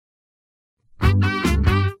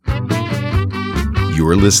You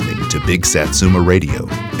are listening to Big Satsuma Radio,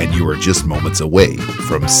 and you are just moments away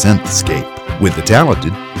from SYNTHscape with the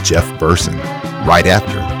talented Jeff Burson, right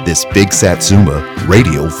after this Big Satsuma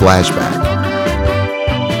Radio flashback.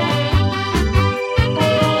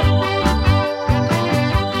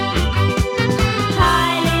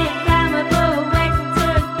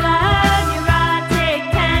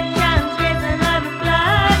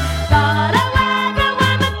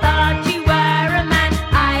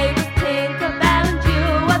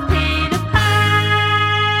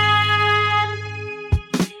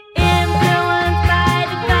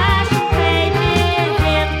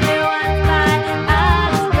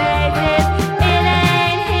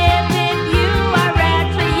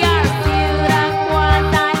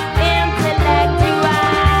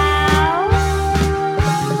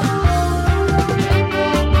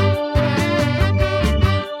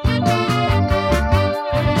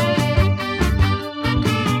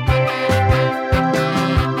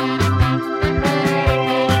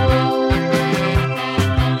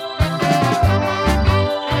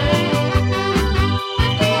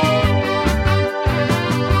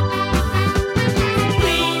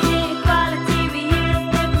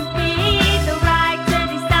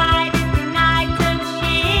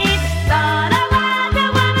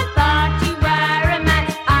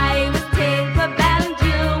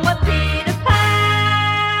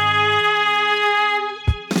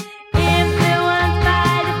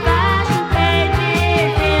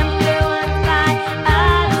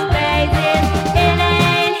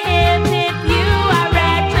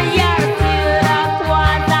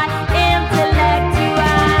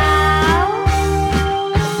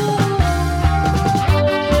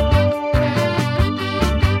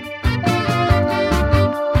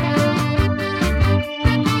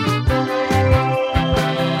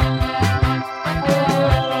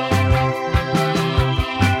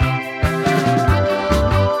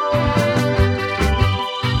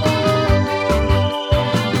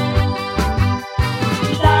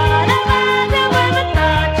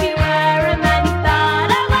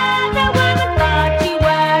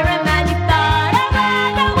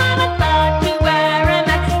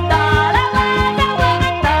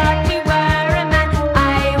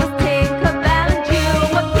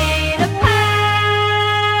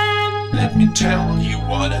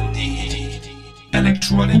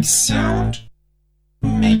 Electronic sound.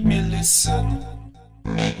 Make me listen.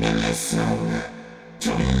 Make me listen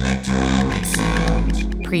to electronic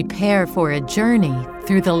sound. Prepare for a journey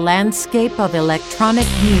through the landscape of electronic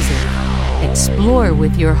music. Explore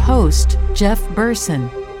with your host, Jeff Burson,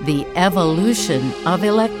 the evolution of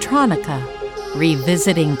electronica,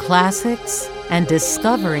 revisiting classics and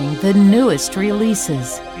discovering the newest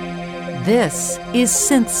releases. This is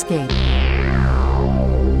SYNTHscape.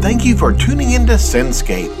 Thank you for tuning into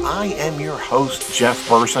SYNTHscape. I am your host, Jeff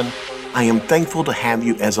Burson. I am thankful to have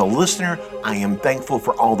you as a listener. I am thankful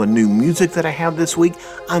for all the new music that I have this week.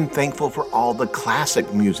 I'm thankful for all the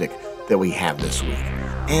classic music that we have this week.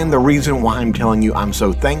 And the reason why I'm telling you I'm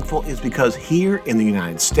so thankful is because here in the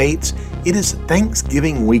United States, it is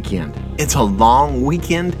Thanksgiving weekend. It's a long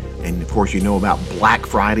weekend, and of course you know about Black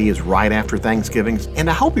Friday is right after Thanksgiving, and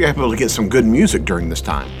I hope you're able to get some good music during this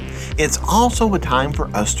time. It's also a time for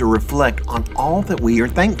us to reflect on all that we are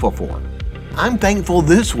thankful for. I'm thankful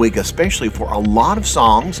this week especially for a lot of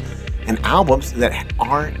songs and albums that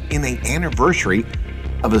are in an anniversary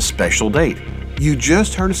of a special date. You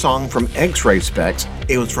just heard a song from X-Ray Specs.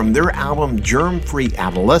 It was from their album Germ-Free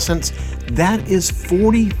Adolescence. That is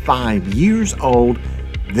 45 years old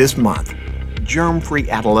this month. Germ-Free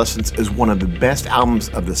Adolescence is one of the best albums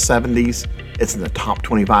of the 70s. It's in the top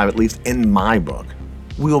 25, at least in my book.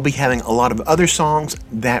 We will be having a lot of other songs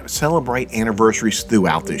that celebrate anniversaries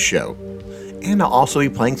throughout this show. And I'll also be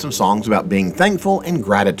playing some songs about being thankful and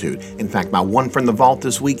gratitude. In fact, my one from the vault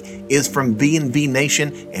this week is from V&V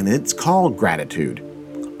Nation, and it's called Gratitude.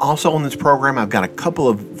 Also on this program, I've got a couple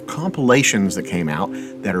of compilations that came out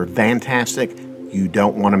that are fantastic. You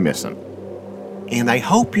don't want to miss them. And I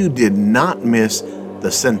hope you did not miss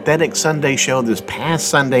the Synthetic Sunday show this past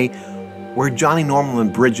Sunday, where Johnny Normal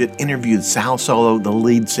and Bridget interviewed Sal Solo, the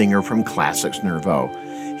lead singer from Classics Nervo.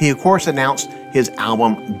 He, of course, announced his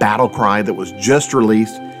album Battle Cry that was just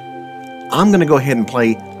released. I'm going to go ahead and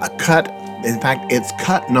play a cut. In fact, it's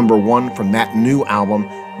cut number 1 from that new album.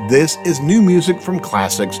 This is new music from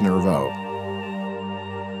Classics Nervo.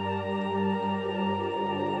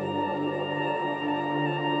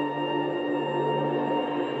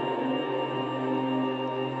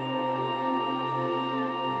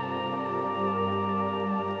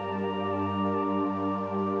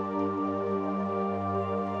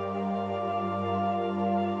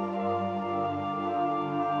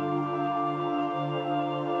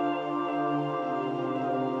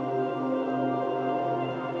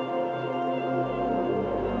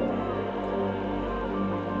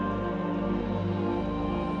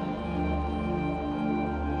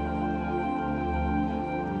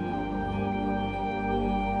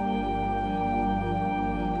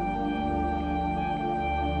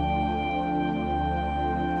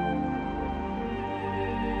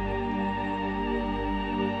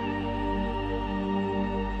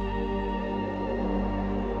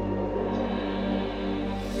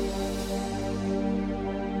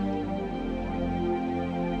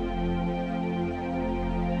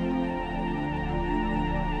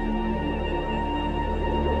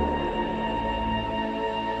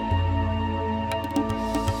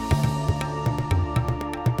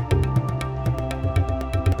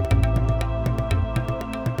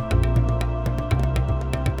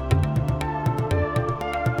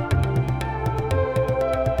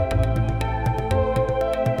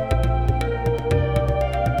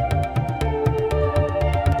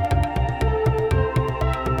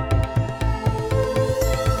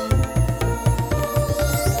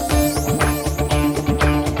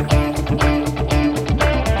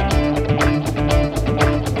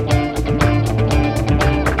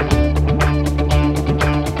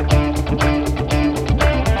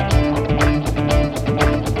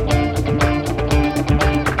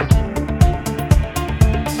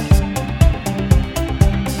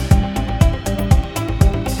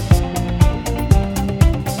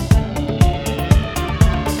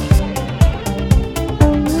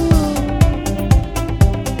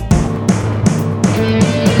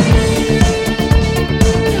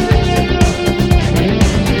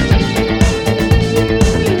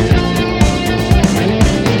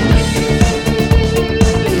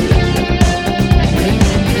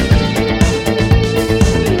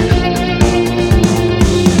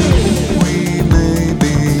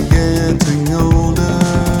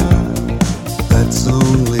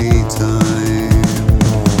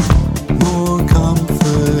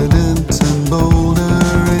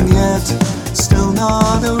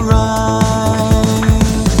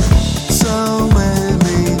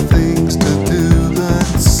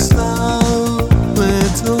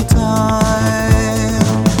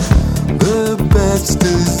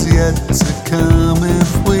 yet to come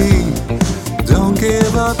if we don't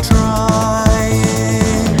give up trying.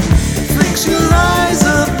 Fix your eyes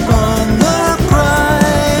up on the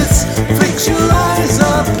prize. Fix your eyes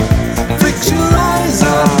up. Fix your eyes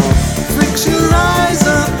up. Fix your eyes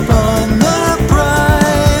up on the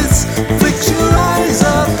prize. Fix your eyes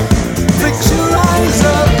up. Fix your eyes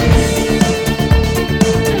up.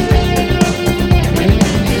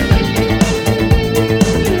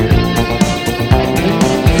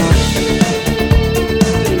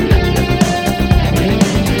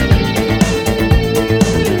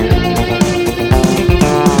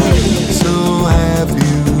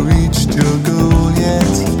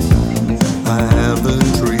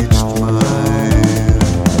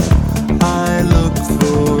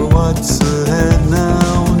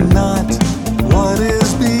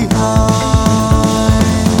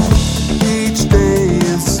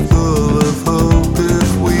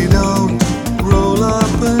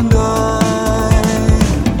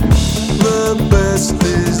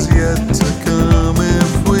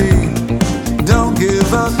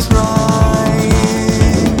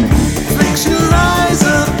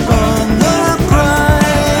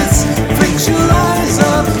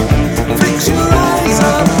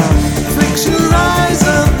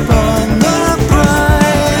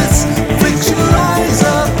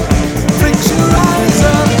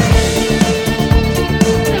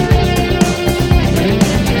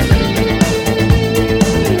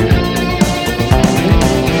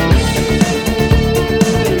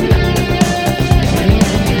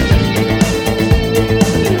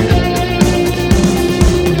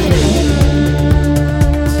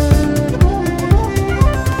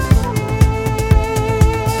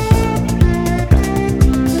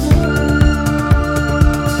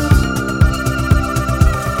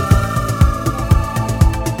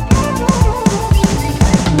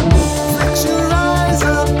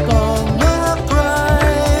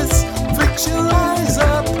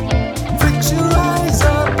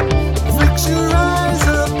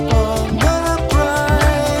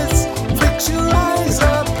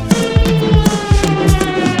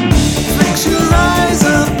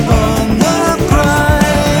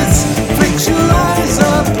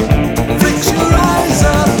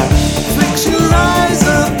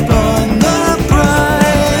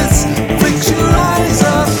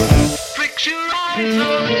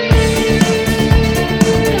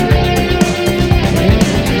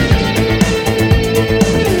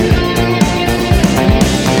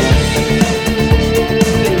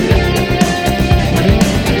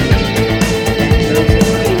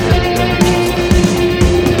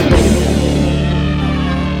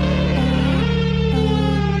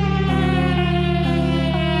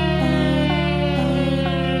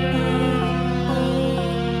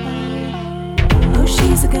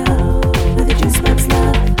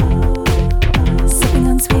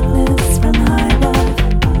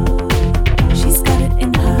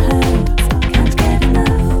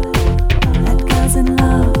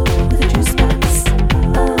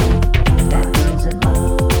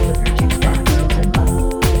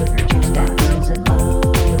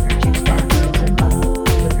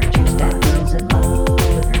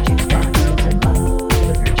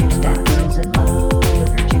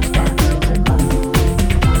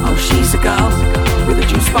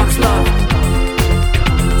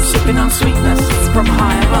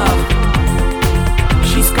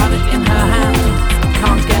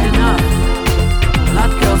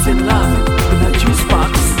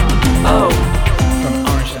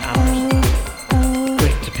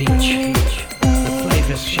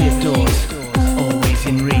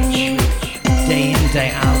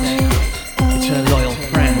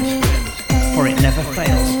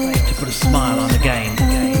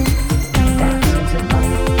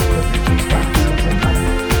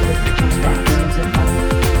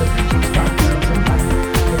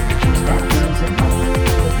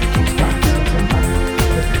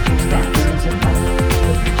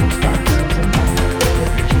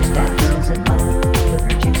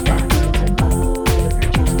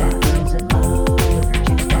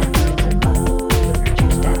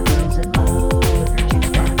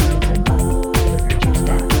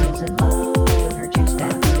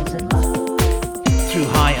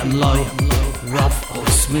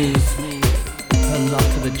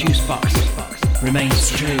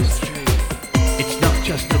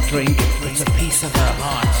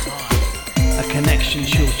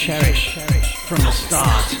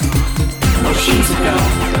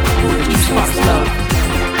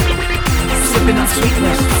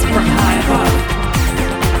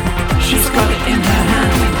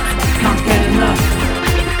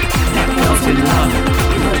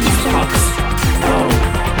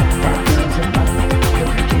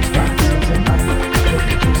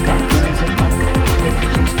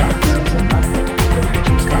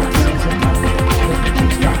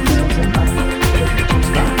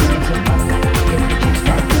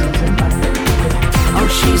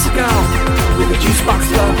 juice box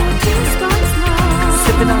love,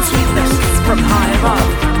 sipping on sweetness from high above.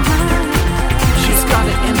 She's got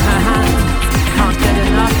it in her hand, can't get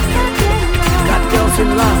enough. That girl's in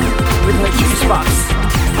love with her juice box.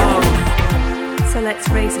 Oh, so let's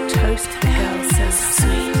raise a toast to the girl so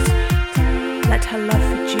sweet. Let her love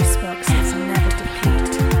for juice boxes never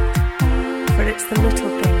deplete. For it's the little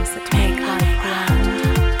things that make life grand,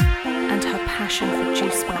 and her passion for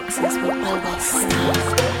juice boxes will always stand.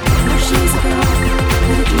 Oh, she's a girl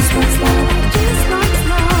with a juice box love, juice box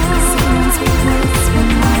love. Sipping on sweet notes from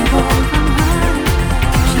my bowl.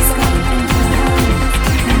 She's got it in her hand,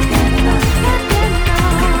 can't get enough.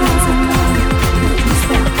 That girl's in love with a juice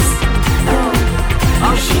box.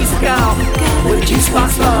 Oh, she's a girl with a juice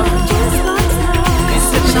box love.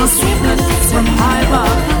 Sipping on sweetness from high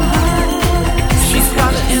above. She's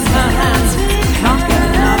got it in her hands, can't get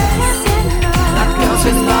enough. That girl's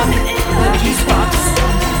in love with her juice box.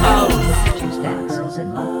 Oh, juice box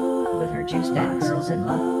in love with her juice box in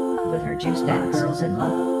love with her juice box in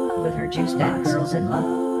love with her juice box in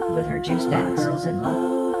love with her juice box in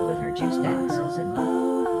love with her juice box in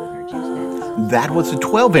love with her juice box. That was a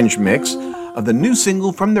 12-inch mix of the new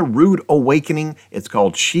single from the Rude Awakening. It's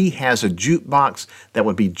called She Has a Jukebox. That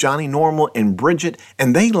would be Johnny Normal and Bridget.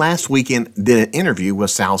 And they last weekend did an interview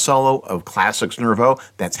with Sal Solo of Classics Nervo.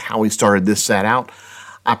 That's how he started this set out.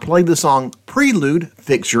 I played the song Prelude,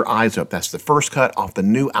 Fix Your Eyes Up. That's the first cut off the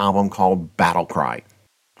new album called Battle Cry.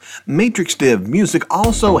 Matrix Div Music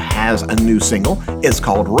also has a new single. It's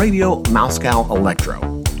called Radio Moscow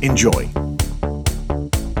Electro. Enjoy.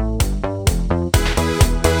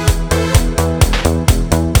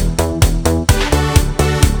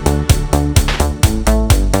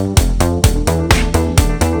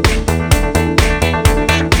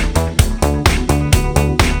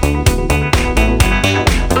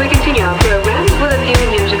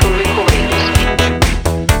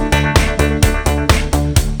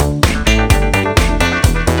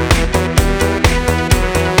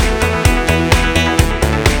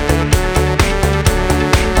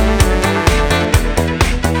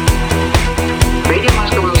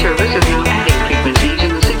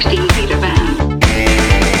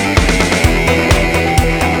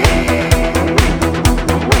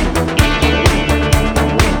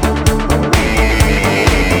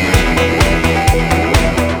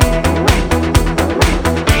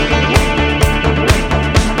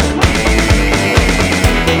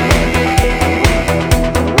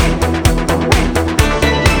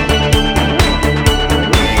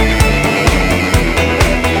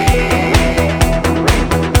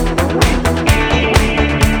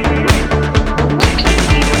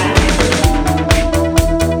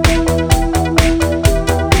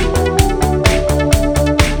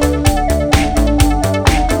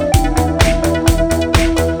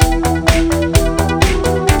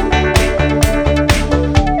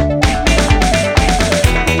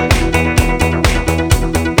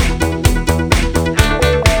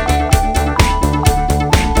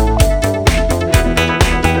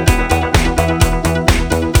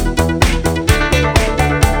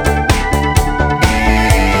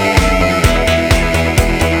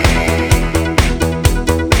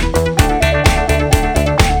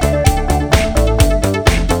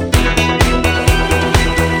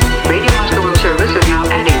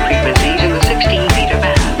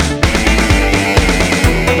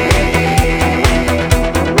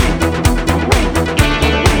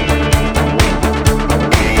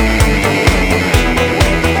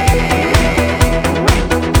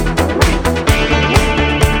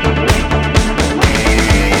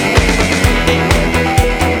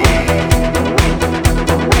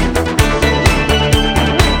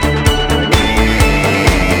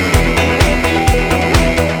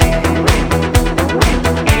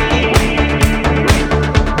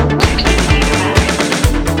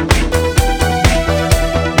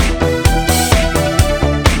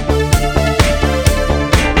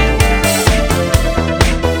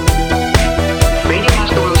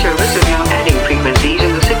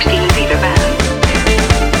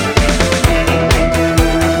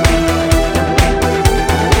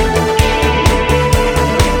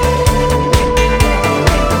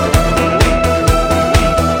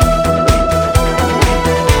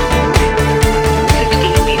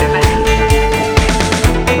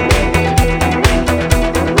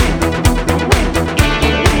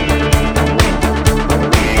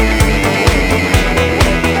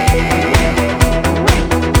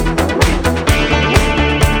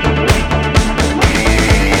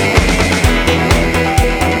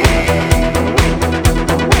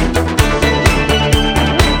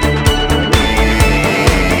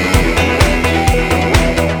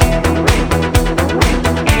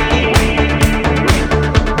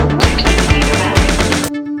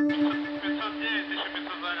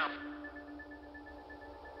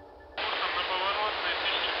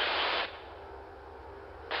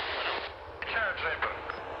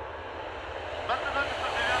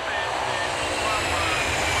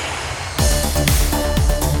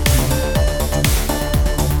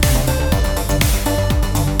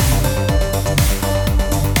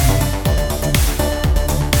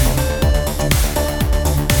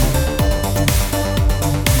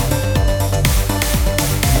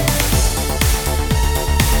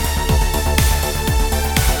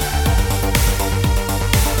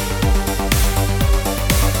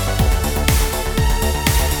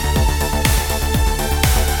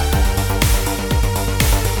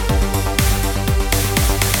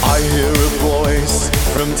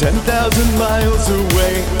 From 10,000 miles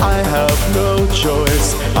away, I have no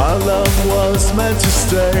choice. Our love was meant to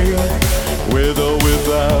stay, with or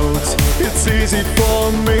without. It's easy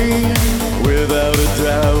for me, without a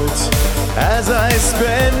doubt. As I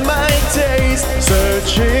spend my days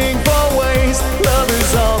searching for ways, love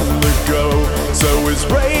is on the go, so is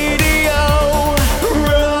radio.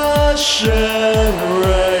 Russian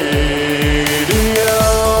radio.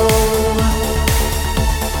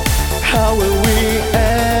 How will we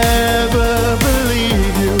ever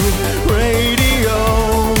believe you, radio?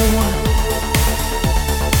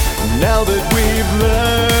 Now that we've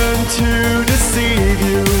learned to deceive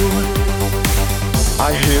you.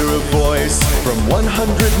 I hear a voice from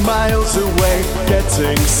 100 miles away,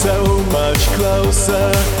 getting so much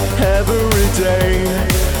closer every day.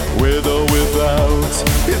 With or without,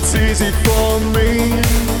 it's easy for me,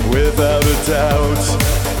 without a doubt.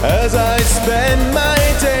 As I spend my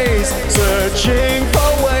days searching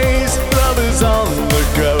for ways, love is on the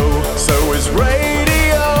go, so is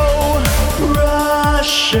radio.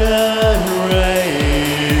 Russian radio.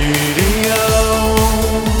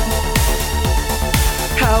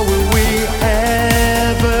 How will we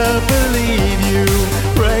ever believe you,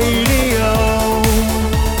 radio?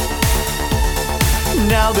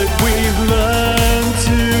 Now that we've learned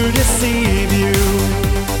to deceive you.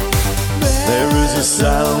 There is a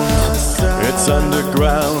sound, it's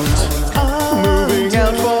underground, moving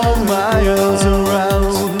out for miles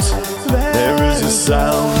around. There is a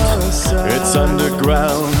sound, it's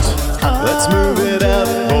underground, let's move it out,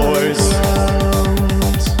 boys.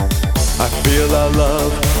 I feel our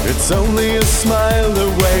love, it's only a smile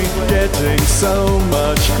away, getting so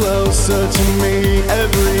much closer to me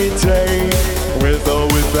every day. With or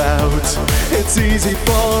without, it's easy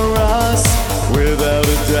for us, without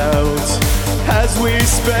a doubt. As we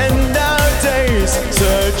spend our days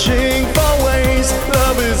searching for ways,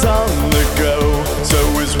 love is on the go,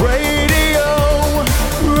 so is radio.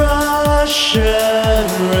 Russian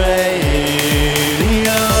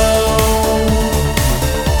radio.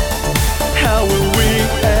 How will we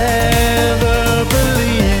ever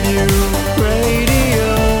believe you,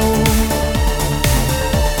 radio?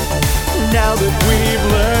 Now that we've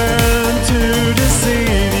learned to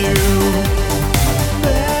deceive you.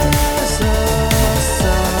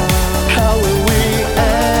 How will we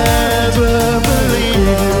ever believe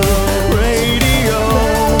you, radio?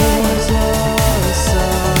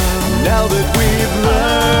 Now that we've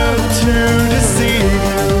learned to deceive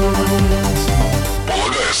you.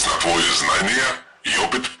 Полагаясь на твои знания и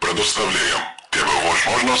опыт, предоставляем тебе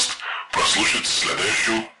возможность прослушать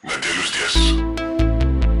следующую неделю здесь.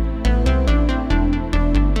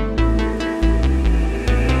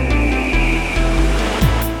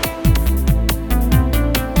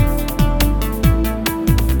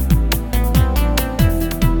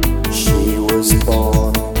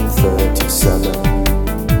 Born in 37,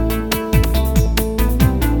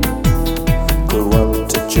 grew up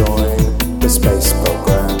to join the space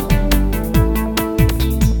program,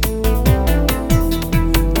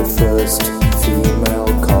 the first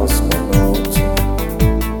female cosmonaut.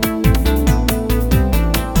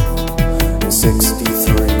 In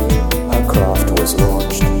 63, her craft was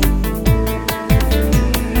launched.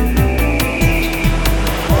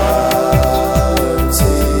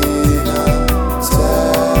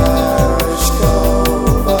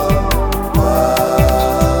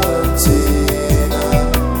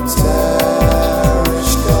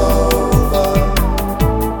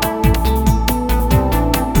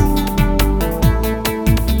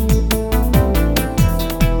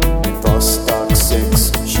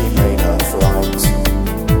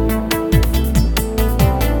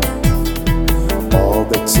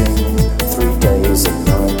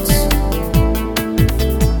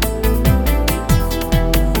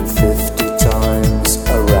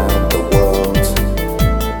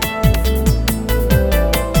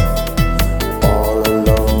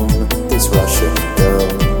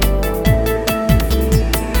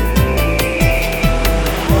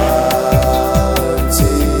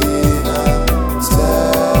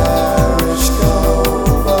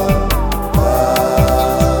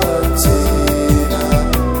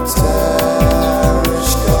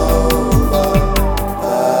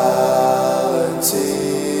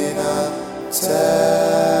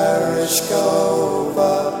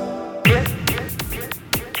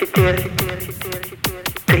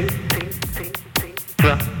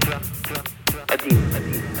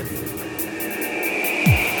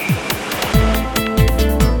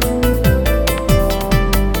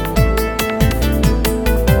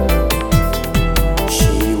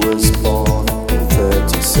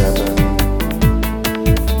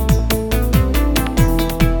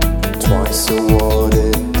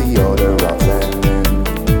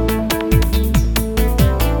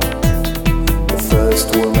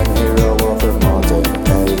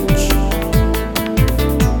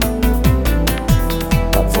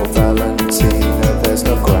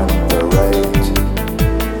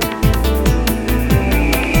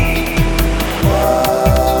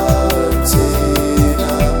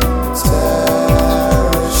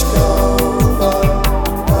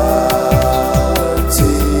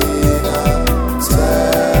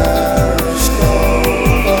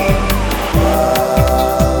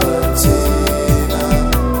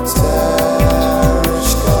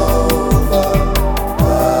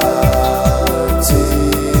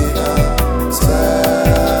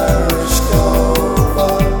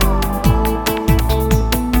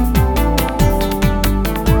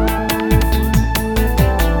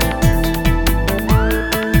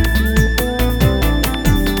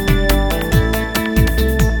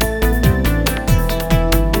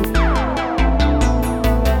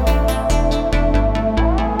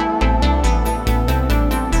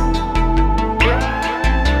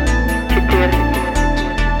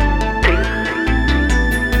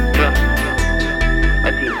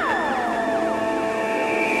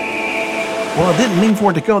 mean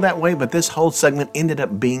for it to go that way, but this whole segment ended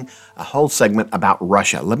up being a whole segment about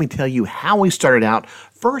Russia. Let me tell you how we started out.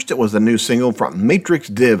 First, it was the new single from Matrix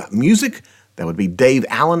Div Music. That would be Dave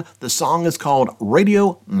Allen. The song is called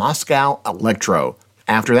Radio Moscow Electro.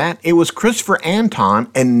 After that, it was Christopher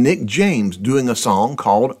Anton and Nick James doing a song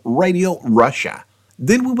called Radio Russia.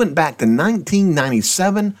 Then we went back to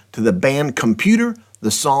 1997 to the band Computer.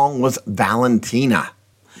 The song was Valentina.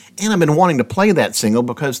 And I've been wanting to play that single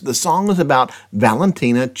because the song is about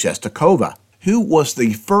Valentina Chestakova, who was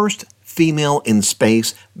the first female in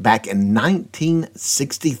space back in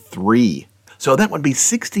 1963. So that would be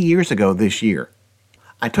 60 years ago this year.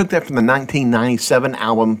 I took that from the 1997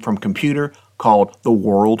 album from Computer called The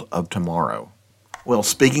World of Tomorrow. Well,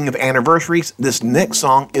 speaking of anniversaries, this next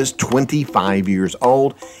song is 25 years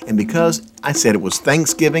old, and because I said it was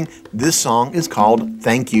Thanksgiving, this song is called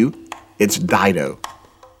Thank You. It's Dido.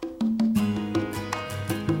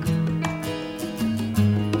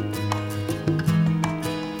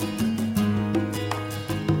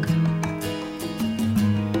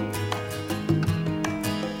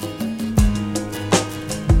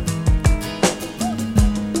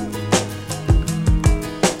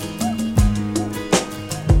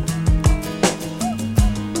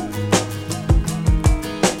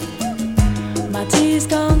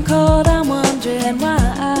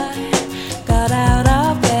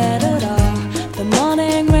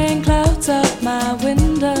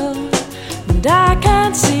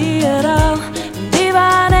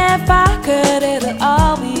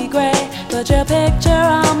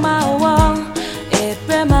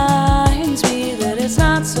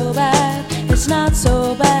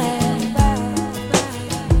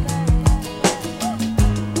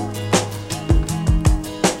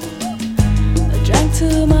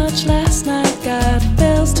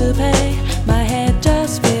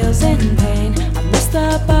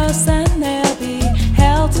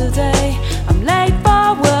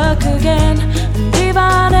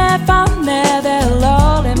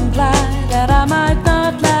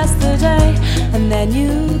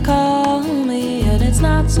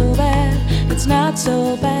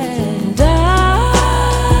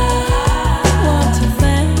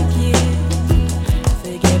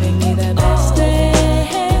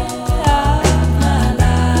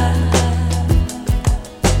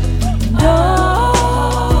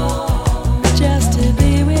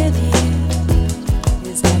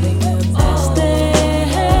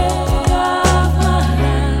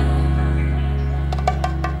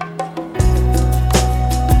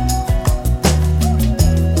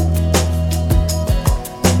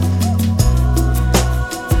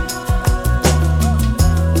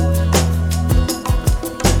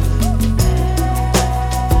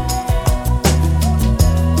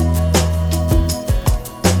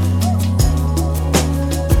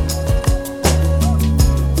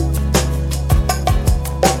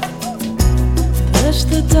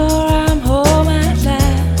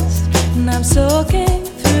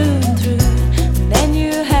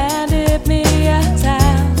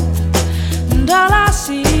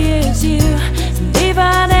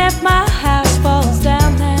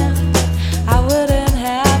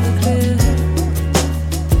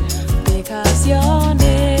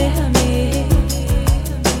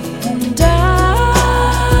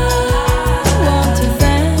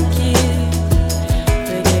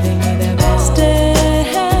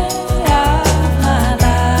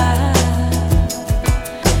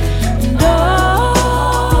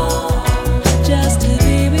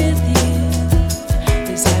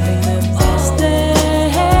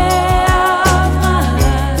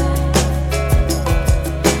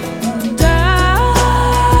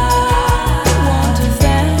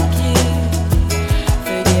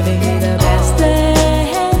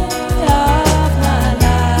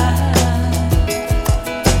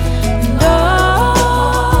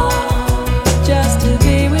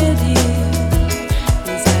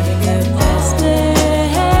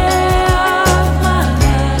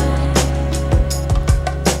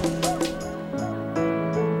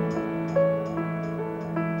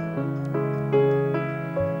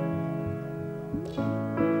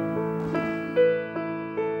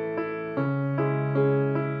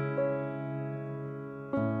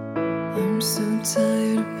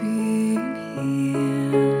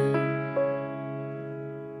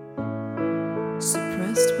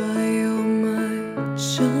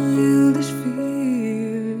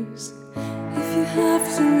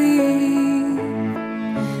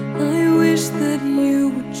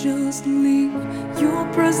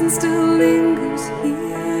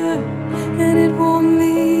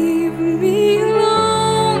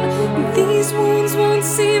 These wounds won't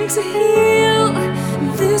seem to heal.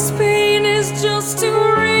 This pain is just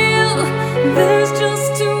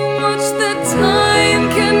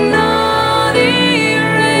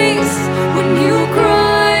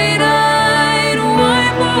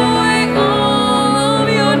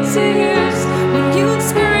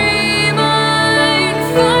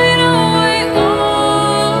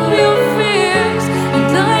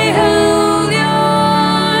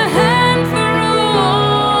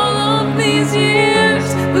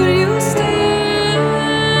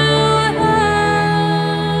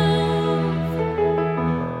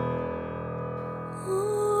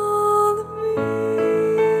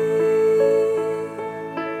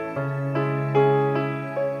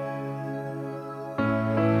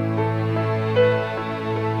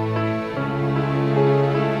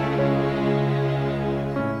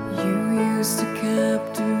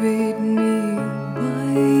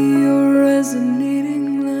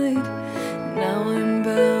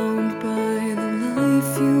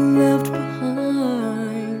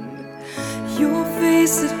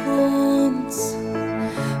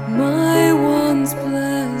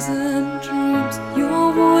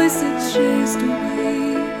washed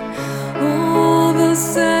away all the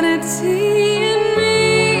sanity in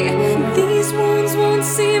me. These wounds won't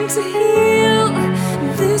seem to heal.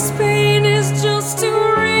 This pain is just too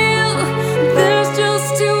real. There's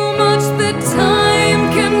just too much that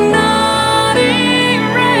time cannot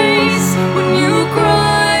erase. When you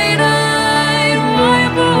cried, I'd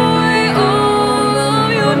wipe away all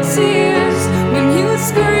of your tears. When you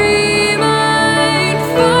scream, I'd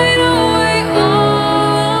fight away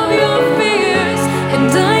all of your fears.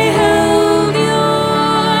 And I held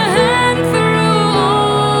your hand through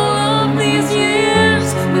all of these years.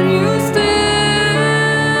 But you still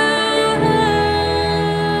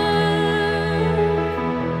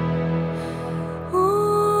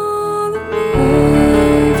all of me.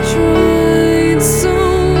 I've tried so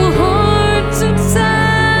hard to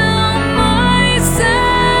tell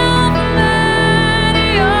myself that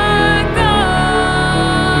you're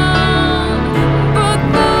gone. But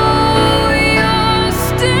though you're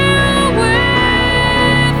still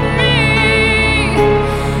with me,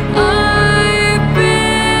 I've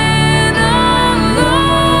been alone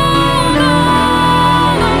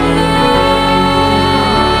all along.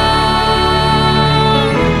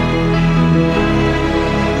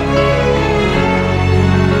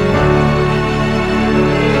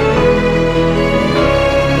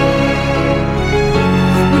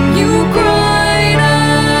 When you cried,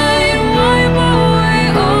 I'd wipe away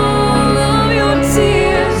all of your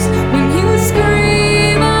tears. When you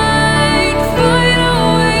scream, I'd fight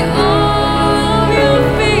away all of your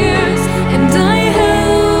fears. And I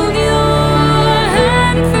held your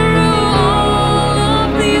hand through all of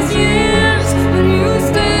these years. But you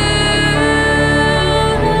still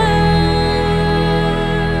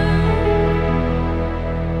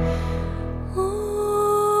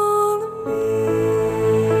all of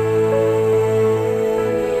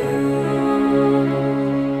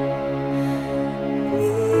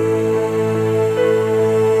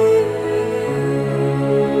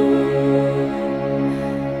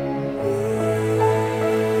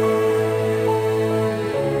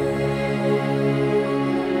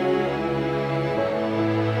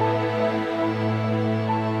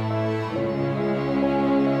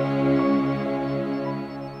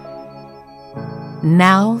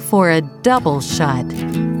Now for a double shot,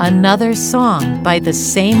 another song by the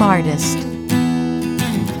same artist.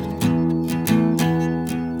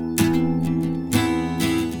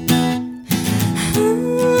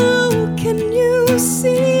 How can you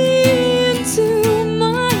see into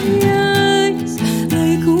my eyes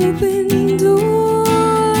like open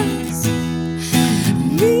doors,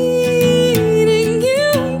 leading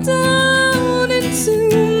you down into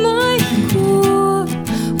my core,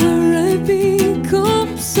 where I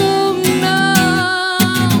become so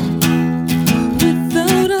numb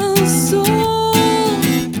without a soul?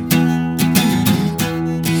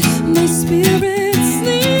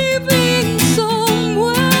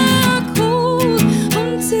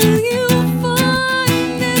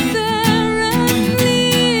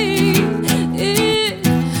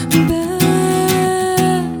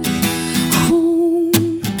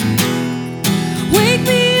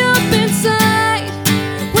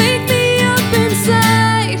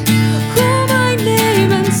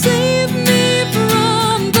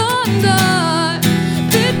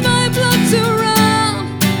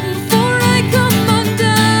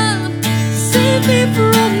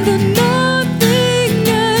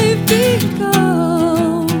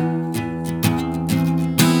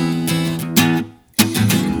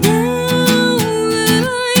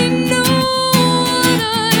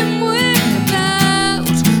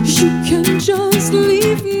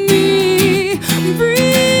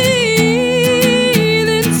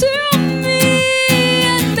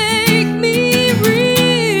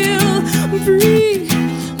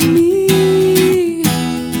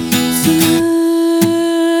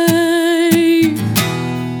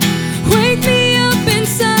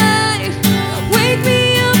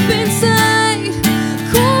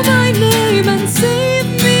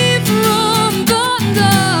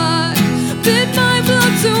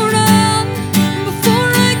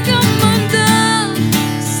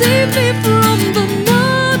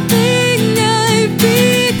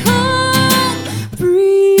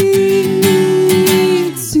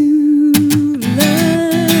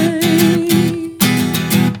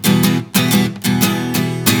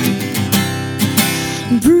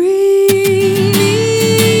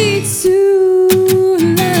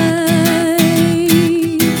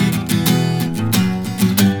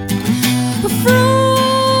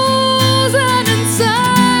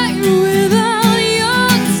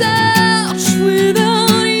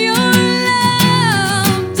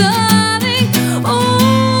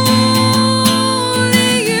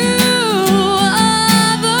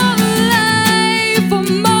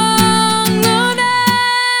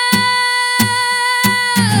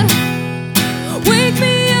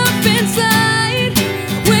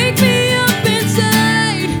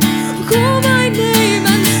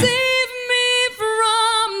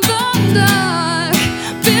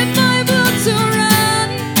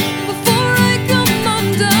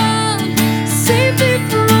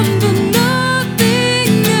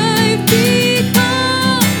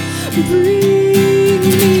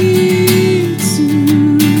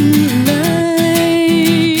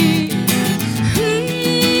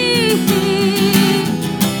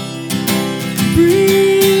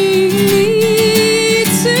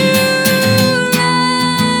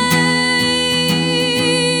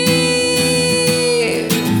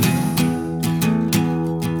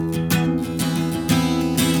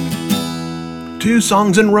 Two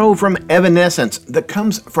songs in a row from Evanescence that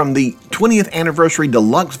comes from the 20th anniversary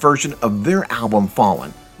deluxe version of their album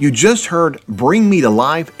Fallen. You just heard Bring Me to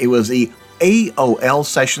Life. It was the AOL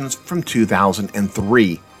sessions from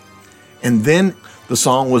 2003. And then the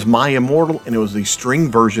song was My Immortal, and it was the string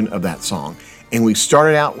version of that song. And we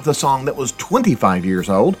started out with a song that was 25 years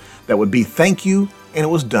old. That would be Thank You, and it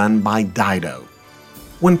was done by Dido.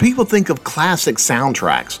 When people think of classic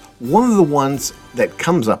soundtracks, one of the ones that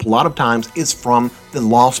comes up a lot of times is from the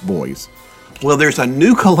Lost Boys. Well, there's a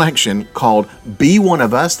new collection called Be One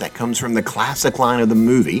of Us that comes from the classic line of the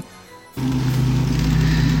movie.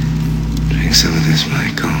 Drink some of this,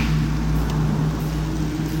 Michael.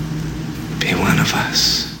 Be one of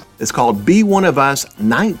us. It's called Be One of Us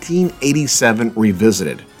 1987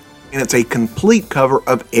 Revisited. And it's a complete cover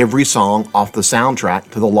of every song off the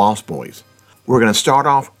soundtrack to the Lost Boys. We're going to start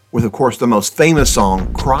off with, of course, the most famous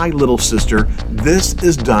song, Cry Little Sister. This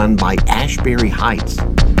is done by Ashbury Heights.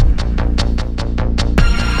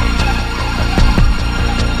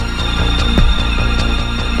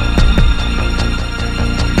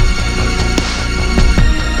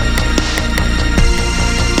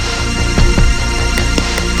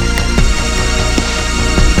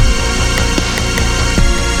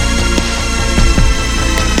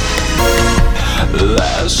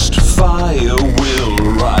 Last fire will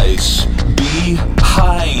rise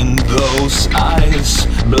behind those eyes.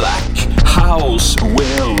 Black house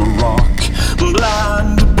will rock.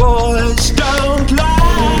 Blind boys don't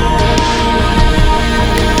lie.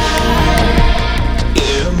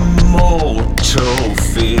 Immortal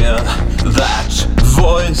fear, that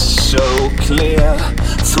voice so clear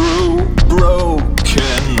through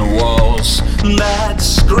broken walls that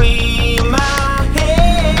scream out.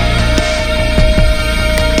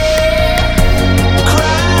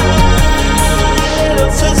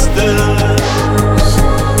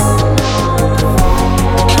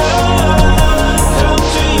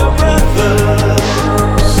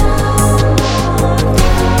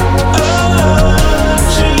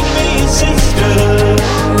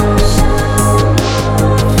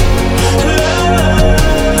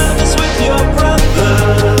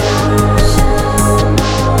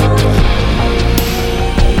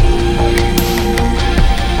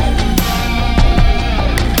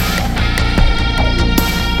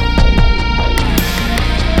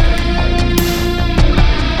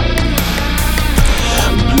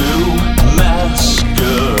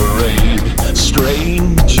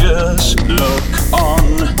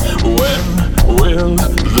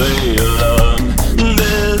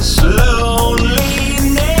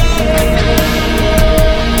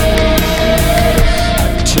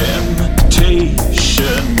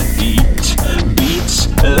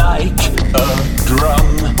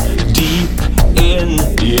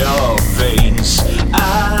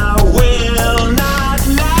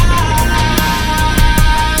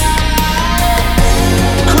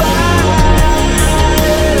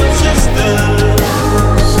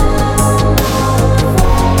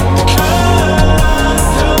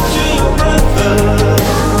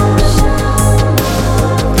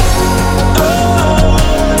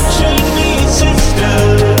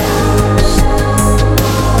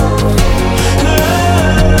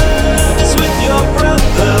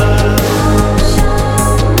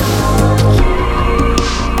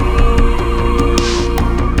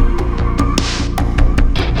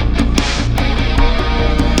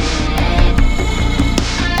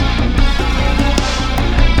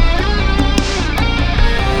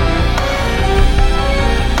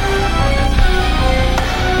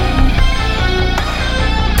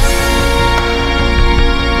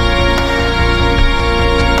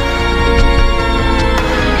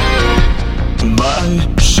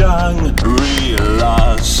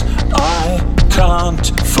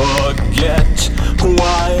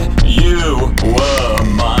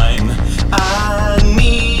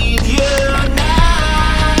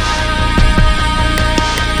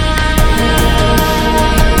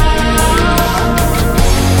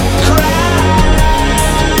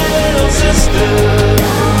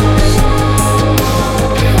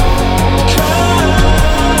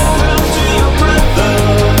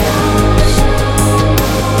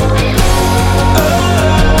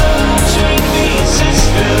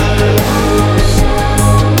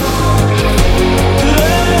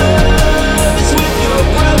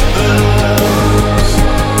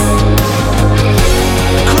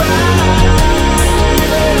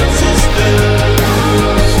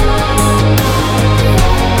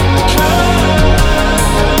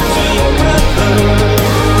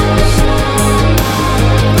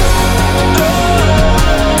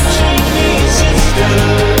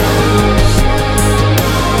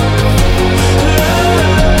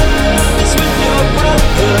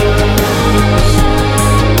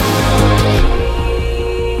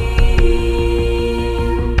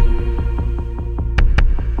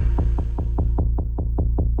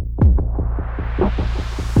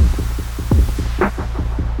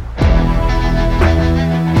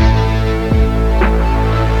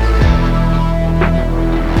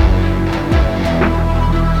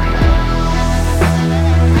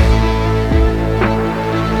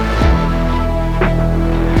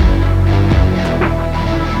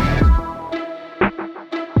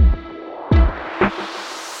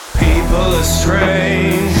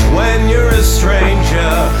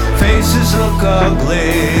 look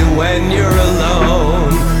ugly when you're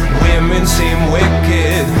alone. Women seem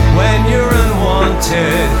wicked when you're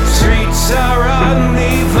unwanted. Streets are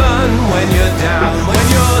uneven when you're down, when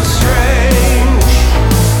you're strange.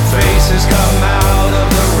 Faces come out of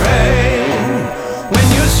the rain when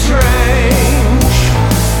you're strange.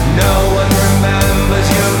 No one remembers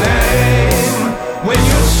your name when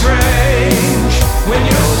you're strange. When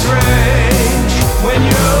you're strange. When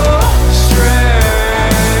you're strange.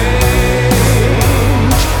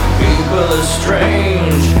 People are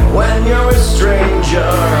strange when you're a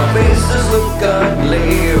stranger. Faces look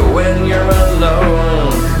ugly when you're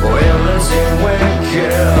alone. Women seem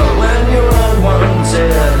wicked when you're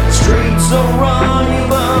unwanted. Streets are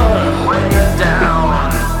uneven when you're down.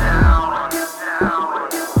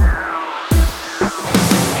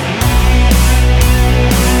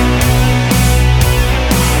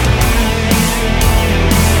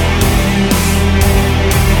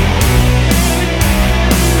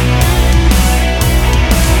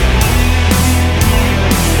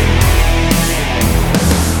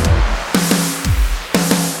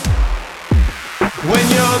 When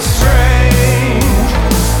you're strange,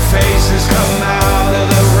 faces come out of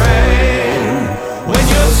the rain. When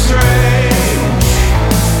you're strange,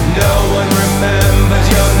 no one remembers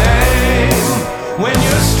your name. When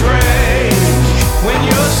you're strange, when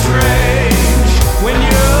you're strange, when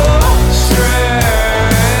you're strange.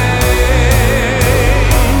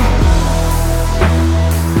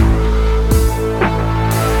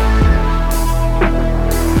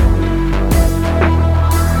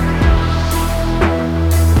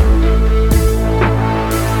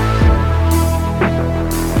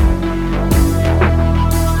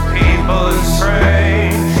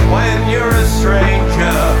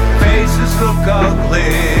 Look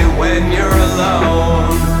ugly when you're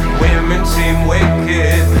alone. Women seem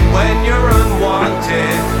wicked when you're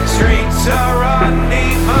unwanted. Streets are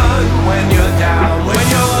uneven when you're down. When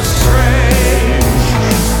you're strange,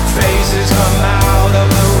 faces come out of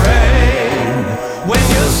the rain. When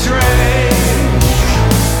you're strange,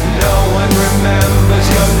 no one remembers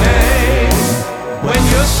your name. When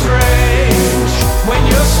you're strange, when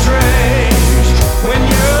you're strange, when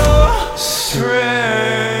you're strange.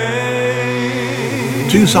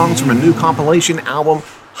 Two songs from a new compilation album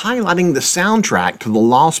highlighting the soundtrack to The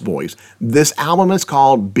Lost Boys. This album is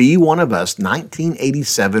called Be One of Us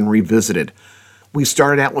 1987 Revisited. We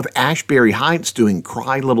started out with Ashbury Heights doing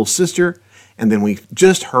Cry Little Sister, and then we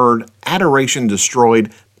just heard Adoration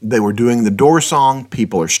Destroyed. They were doing the Doors song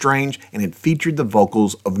People Are Strange, and it featured the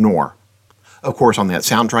vocals of Nor. Of course, on that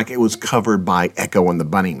soundtrack, it was covered by Echo and the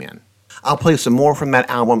Bunnymen. I'll play some more from that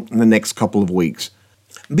album in the next couple of weeks.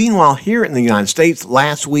 Meanwhile, here in the United States,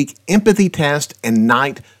 last week, Empathy Test and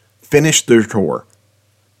Night finished their tour.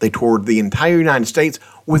 They toured the entire United States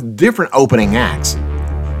with different opening acts.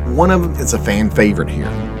 One of them is a fan favorite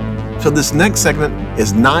here. So this next segment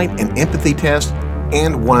is Night and Empathy Test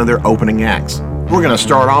and one of their opening acts. We're going to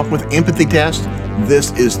start off with Empathy Test.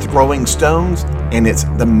 This is Throwing Stones, and it's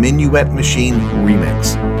the Minuet Machine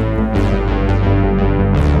remix.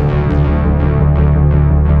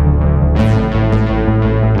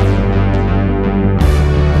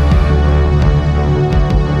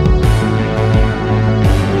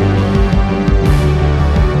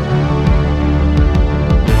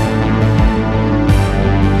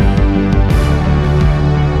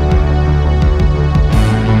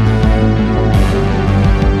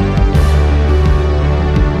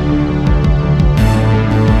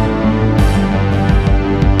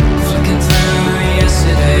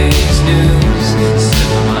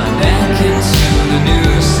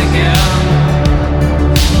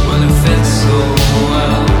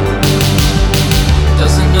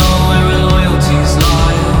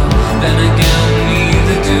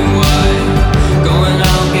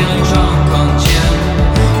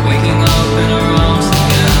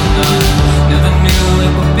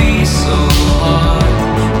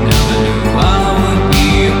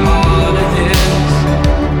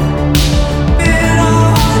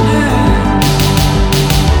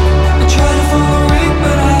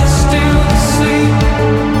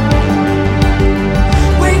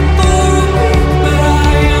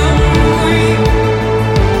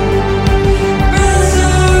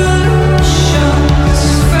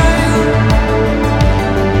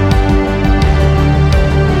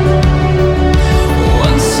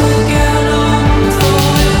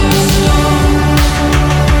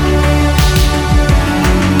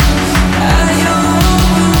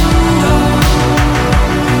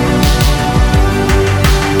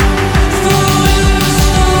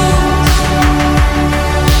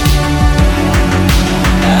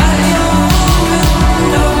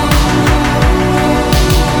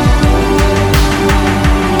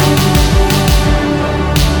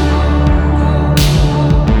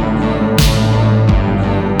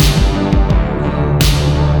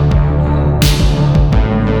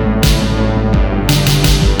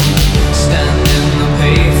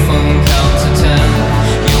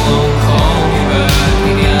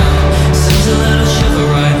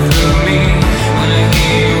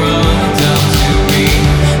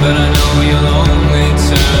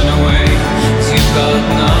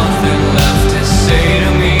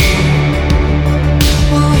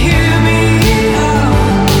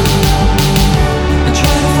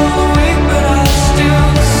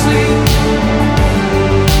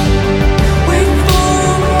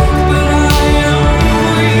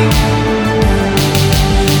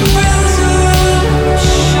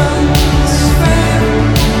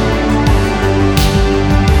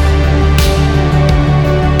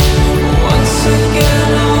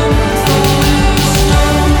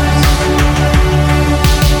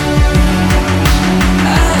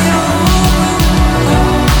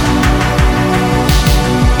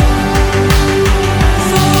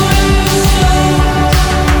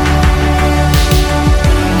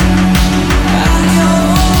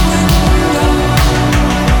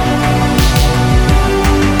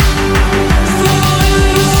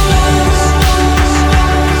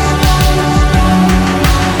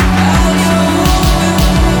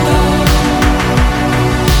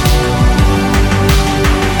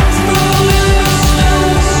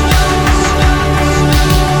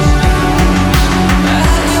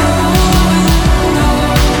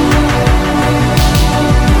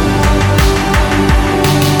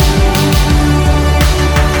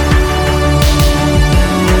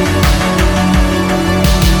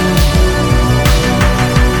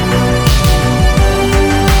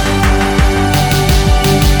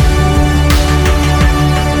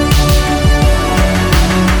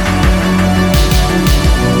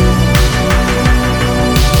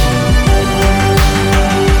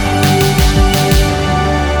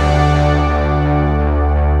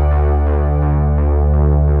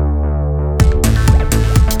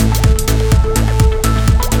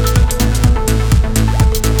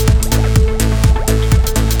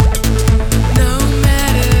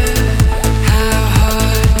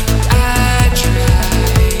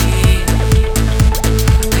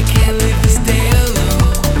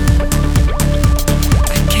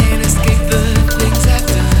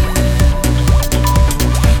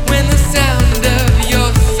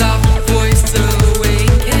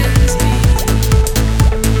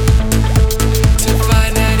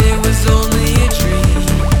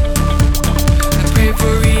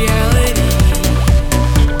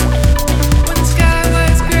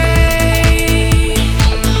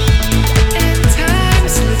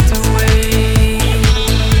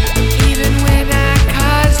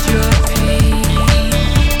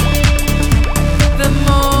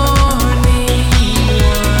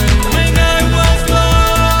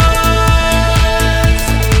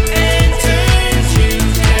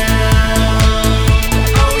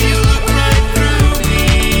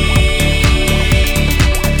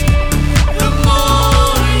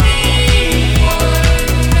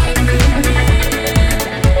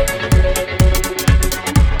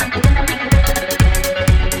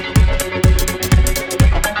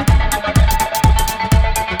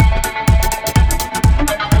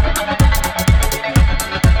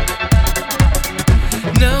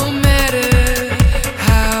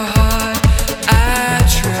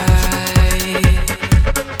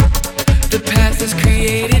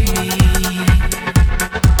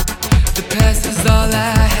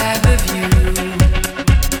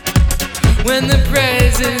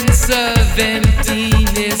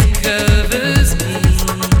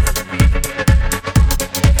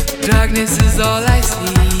 all I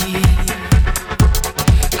see.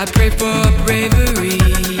 I pray for bravery.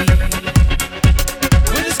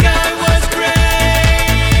 When the sky was gray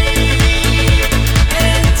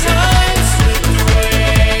and time slipped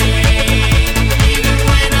away, even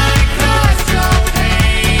when I caused your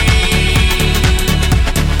pain,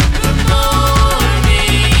 the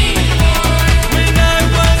morning when I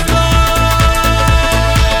was lost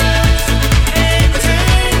and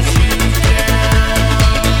turned you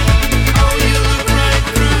down, oh, you looked right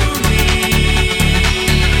through me.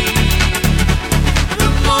 The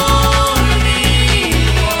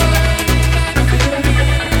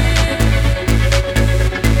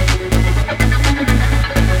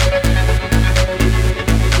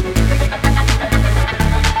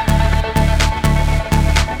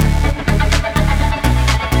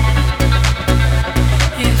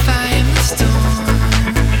If I am the storm,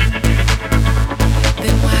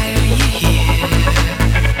 then why are you here?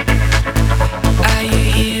 Are you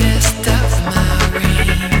here to stop my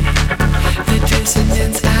rain? The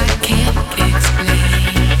dissonance I can't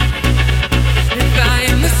explain. If I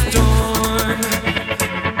am the storm,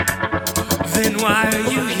 then why are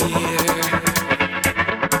you here?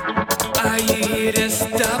 Are you here to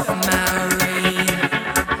stop my rain?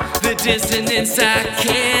 The dissonance I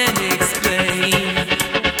can't explain.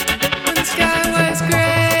 When the sky was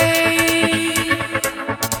gray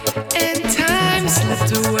and time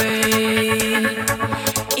slipped away,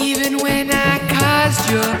 even when I caused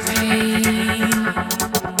your pain,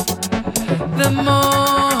 the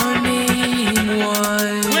morning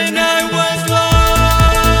one. When I was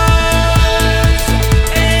lost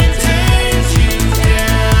and turned you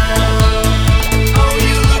down, oh,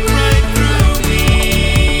 you looked right through me.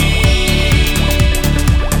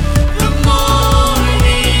 The morning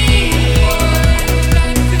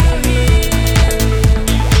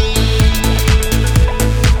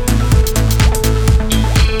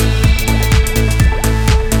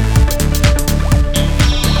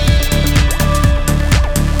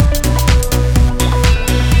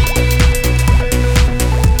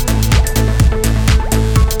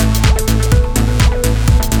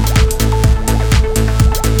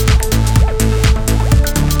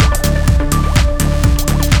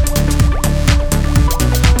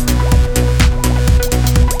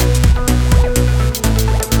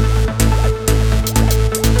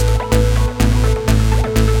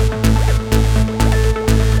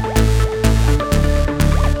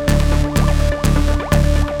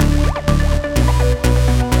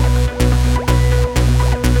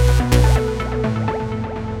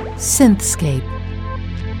SYNTHscape.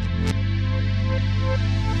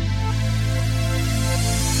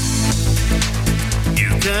 You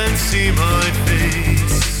can see my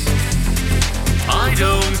face, I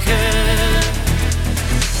don't care.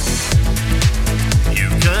 You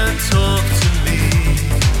can talk to me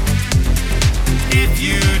if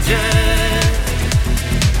you dare.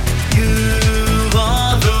 You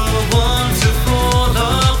are the one to fall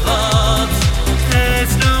apart.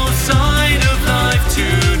 There's no sign of life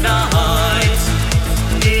tonight.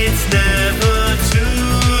 It's never too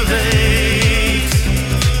late.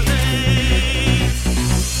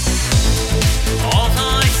 All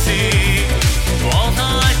I see, all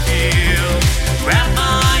I feel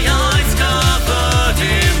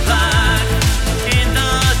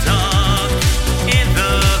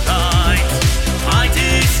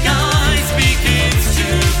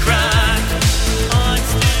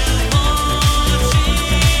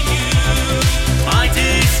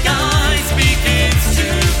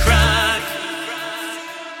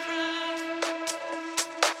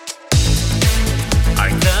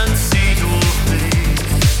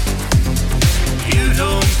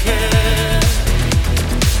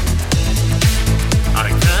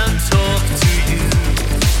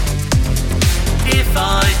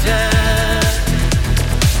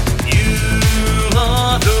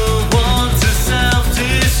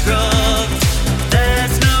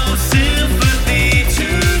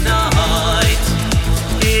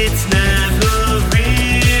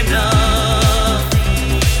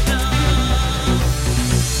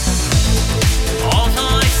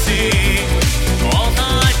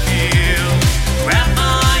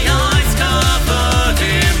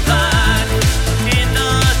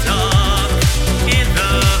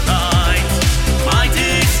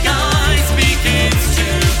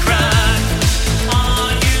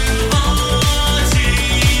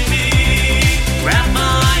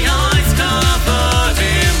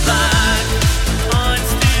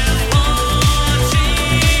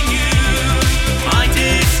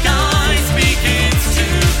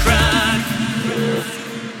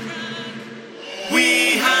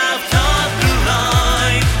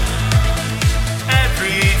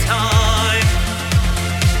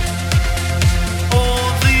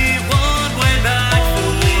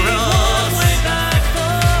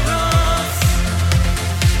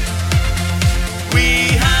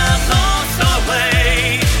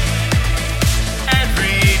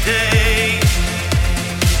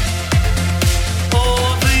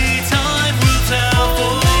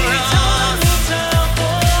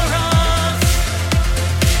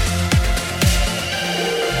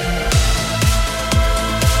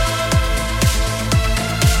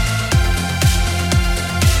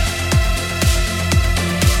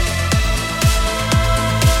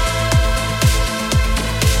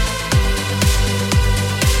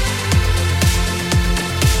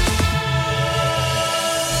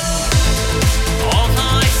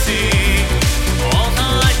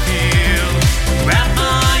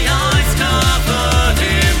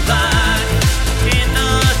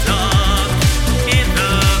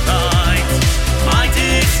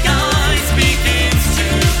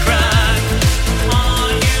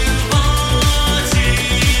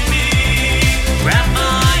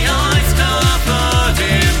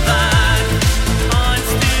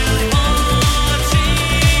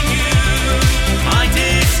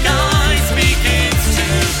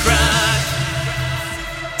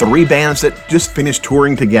three bands that just finished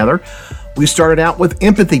touring together. We started out with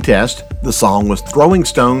Empathy Test. The song was Throwing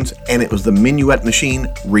Stones, and it was the Minuet Machine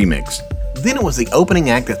remix. Then it was the opening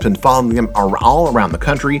act that's been following them all around the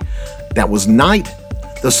country. That was Night.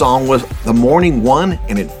 The song was The Morning One,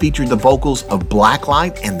 and it featured the vocals of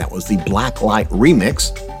Blacklight, and that was the Blacklight remix.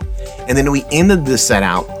 And then we ended this set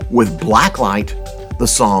out with Blacklight. The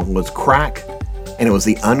song was Crack, and it was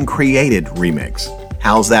the Uncreated remix.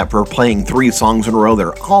 How's that for playing three songs in a row that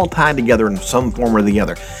are all tied together in some form or the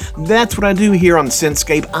other? That's what I do here on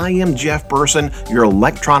SYNTHscape. I am Jeff Burson, your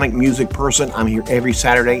electronic music person. I'm here every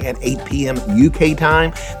Saturday at 8 p.m. UK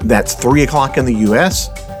time. That's 3 o'clock in the US.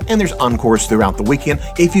 And there's encores throughout the weekend.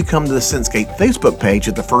 If you come to the SYNTHscape Facebook page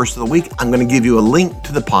at the first of the week, I'm going to give you a link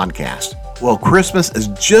to the podcast. Well, Christmas is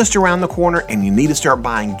just around the corner and you need to start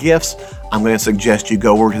buying gifts. I'm going to suggest you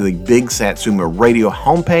go over to the Big Satsuma Radio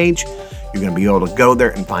homepage. You're going to be able to go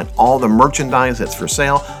there and find all the merchandise that's for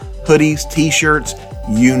sale, hoodies, t-shirts,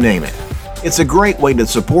 you name it. It's a great way to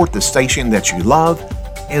support the station that you love,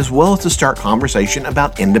 as well as to start conversation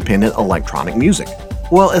about independent electronic music.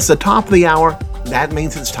 Well, it's the top of the hour. That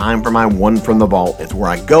means it's time for my One from the Vault. It's where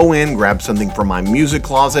I go in, grab something from my music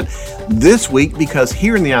closet. This week, because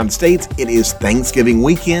here in the United States, it is Thanksgiving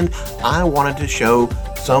weekend, I wanted to show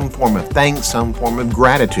some form of thanks, some form of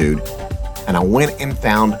gratitude. And I went and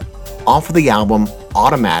found off of the album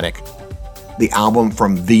Automatic, the album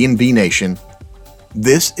from V&V Nation,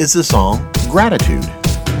 this is the song Gratitude.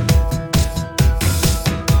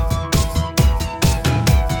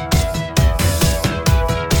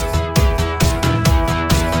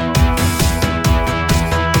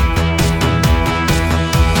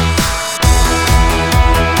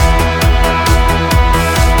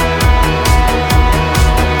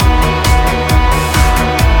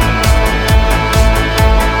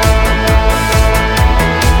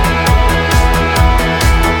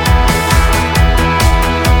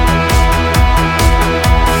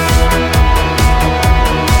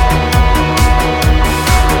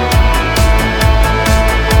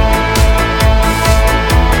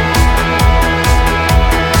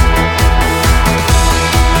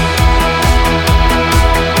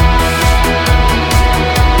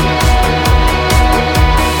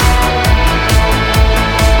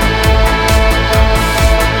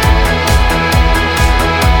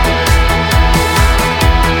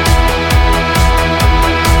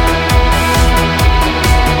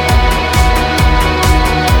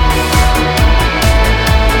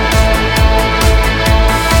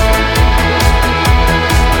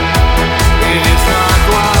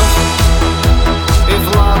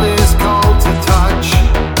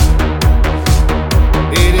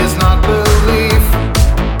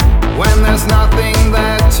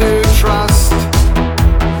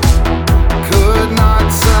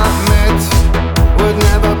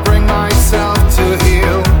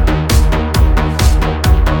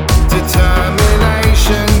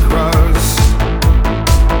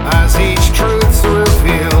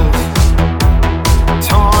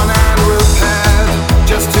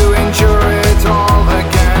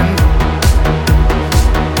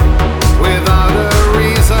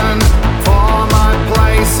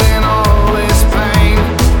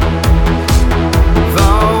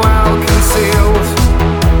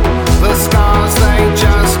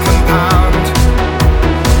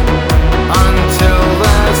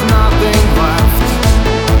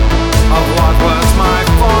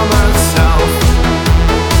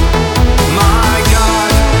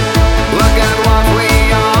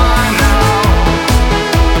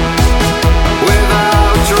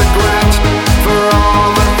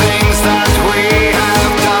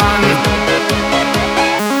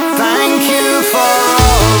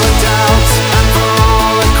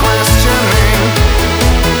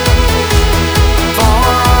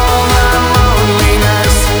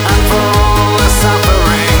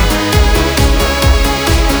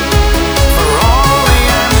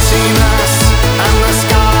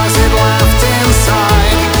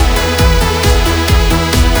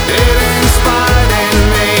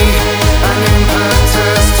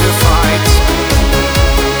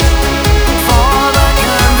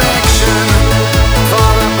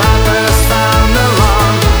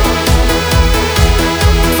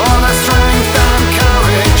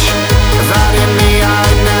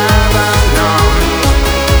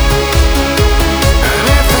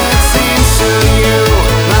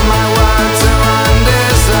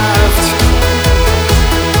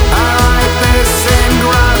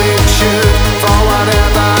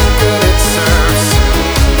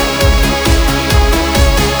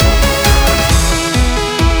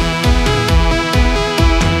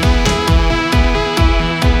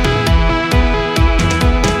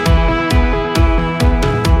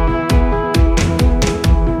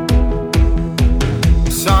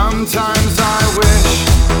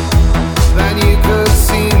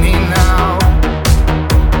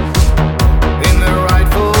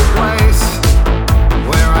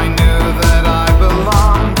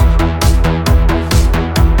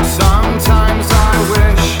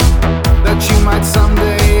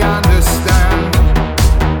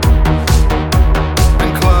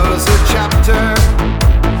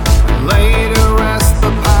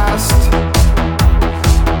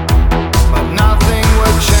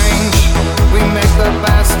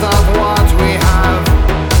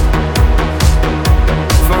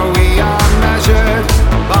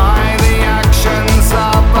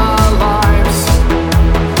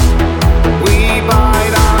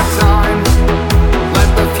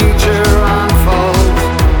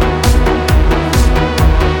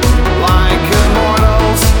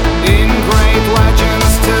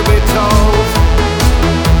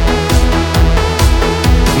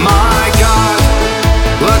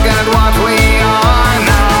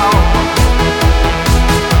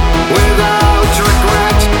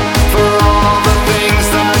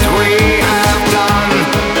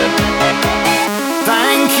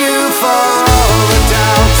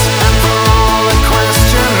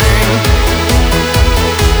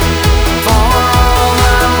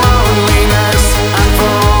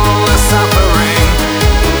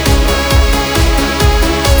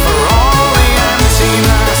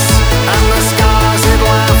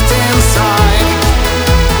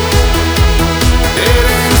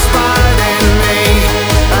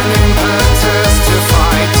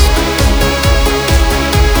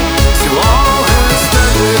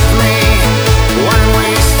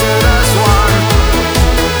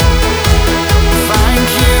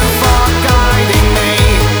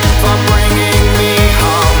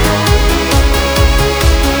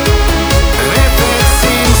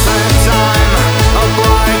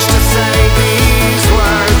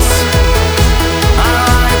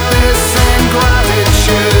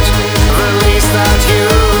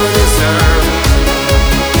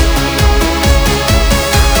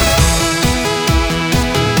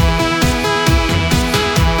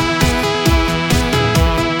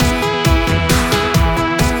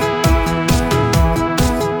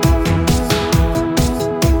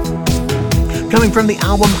 Coming from the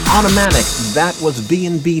album Automatic, that was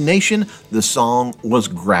B&B Nation. The song was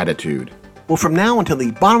Gratitude. Well, from now until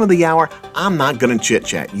the bottom of the hour, I'm not going to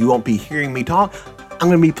chit-chat. You won't be hearing me talk. I'm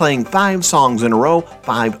going to be playing 5 songs in a row,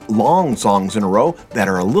 5 long songs in a row that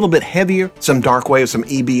are a little bit heavier, some dark wave, some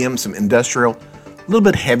EBM, some industrial, a little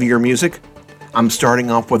bit heavier music. I'm starting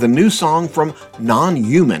off with a new song from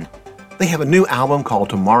Non-Human. They have a new album called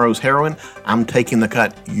Tomorrow's Heroine. I'm taking the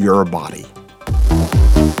cut, Your Body.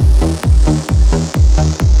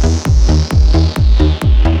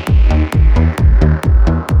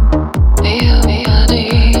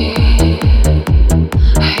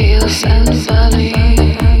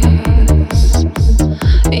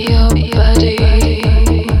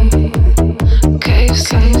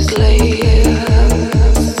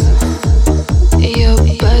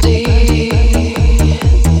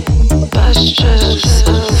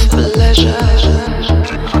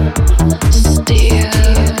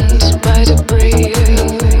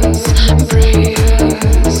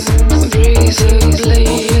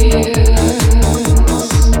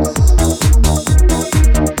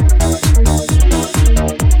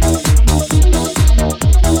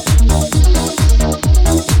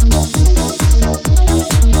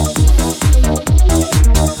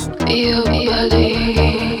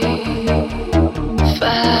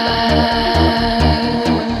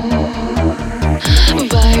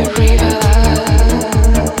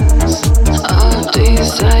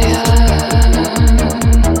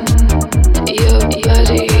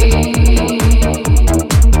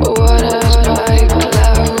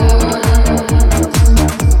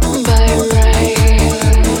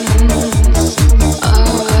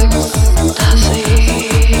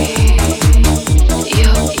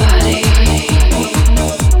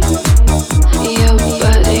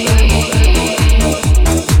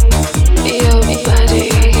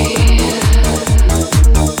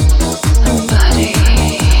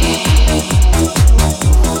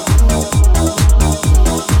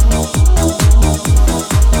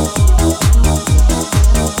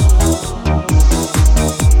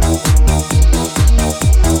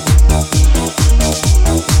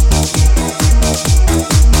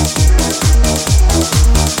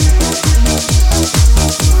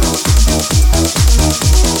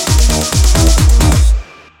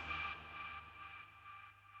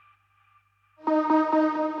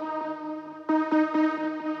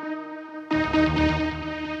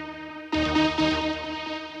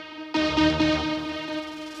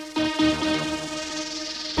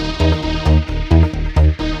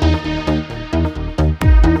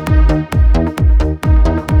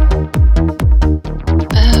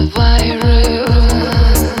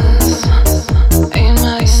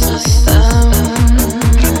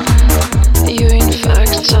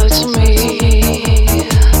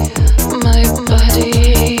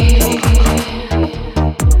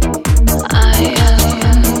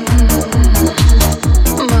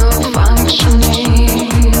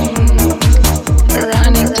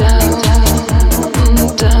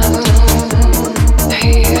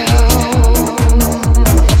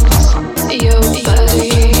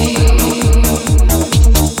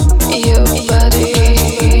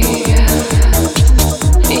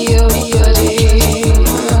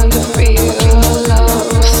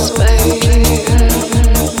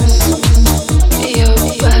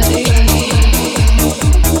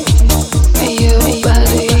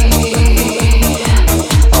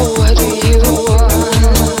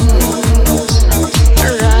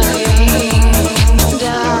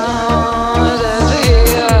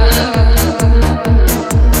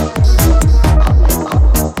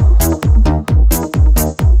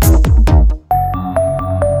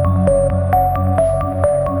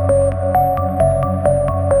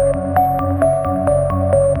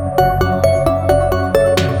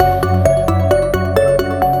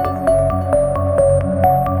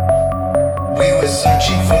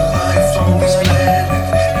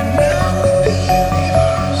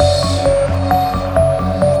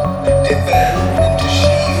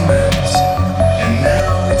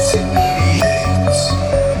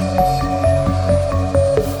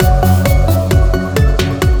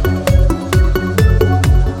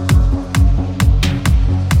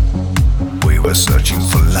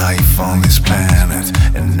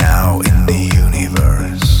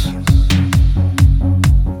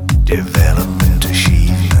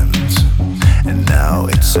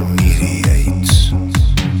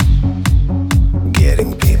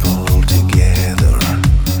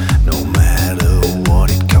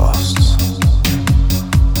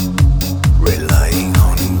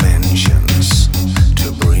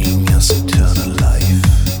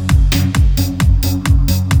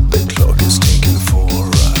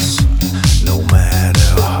 No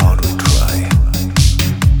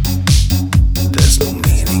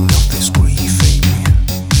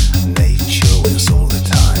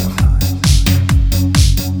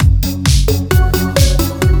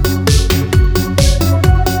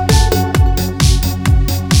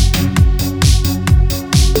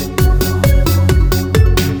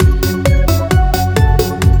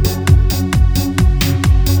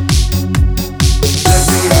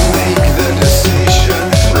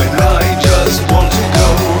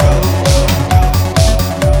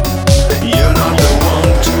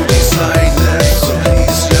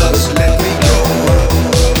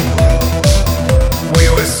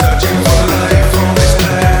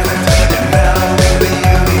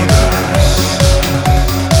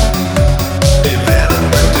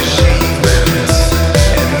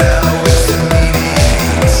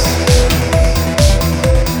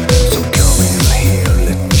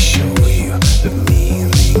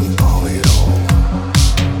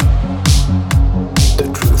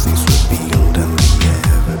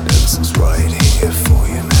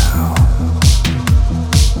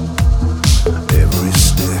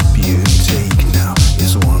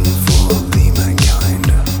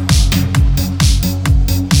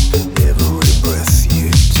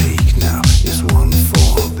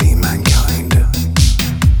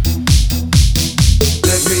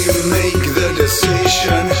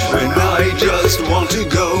want to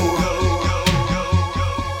go.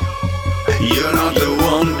 You're not the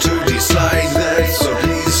one to decide that, so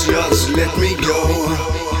please just let me go.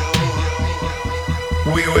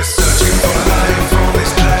 We were searching for life on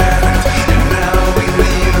this planet, and now in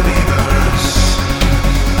the universe,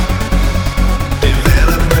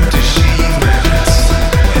 development achievements,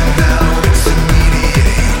 and now it's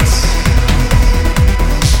immediate.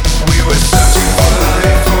 We were searching for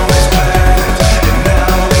life on this planet, and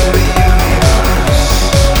now in the universe,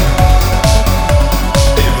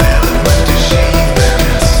 development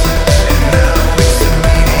achievements, and now it's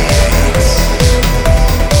immediate.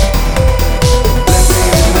 Let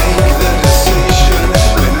me make the decision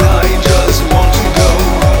when I just want to go.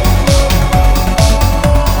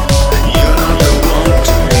 You're not the one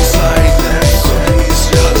to decide that, so please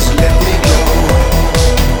just let me go.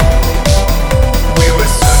 We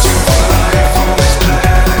were searching for life on this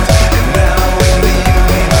planet, and now in the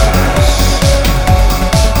universe,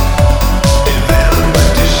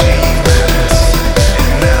 development achievements,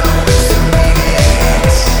 and now it's immediate.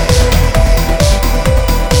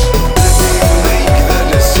 Make the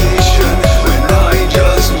decision when I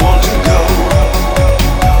just want to go.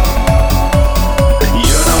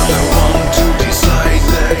 You're not the one to decide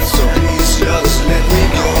that, so please just let me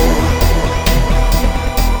go.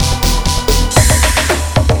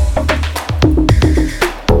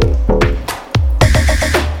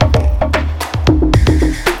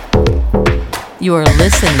 You are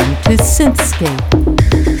listening to SYNTHscape.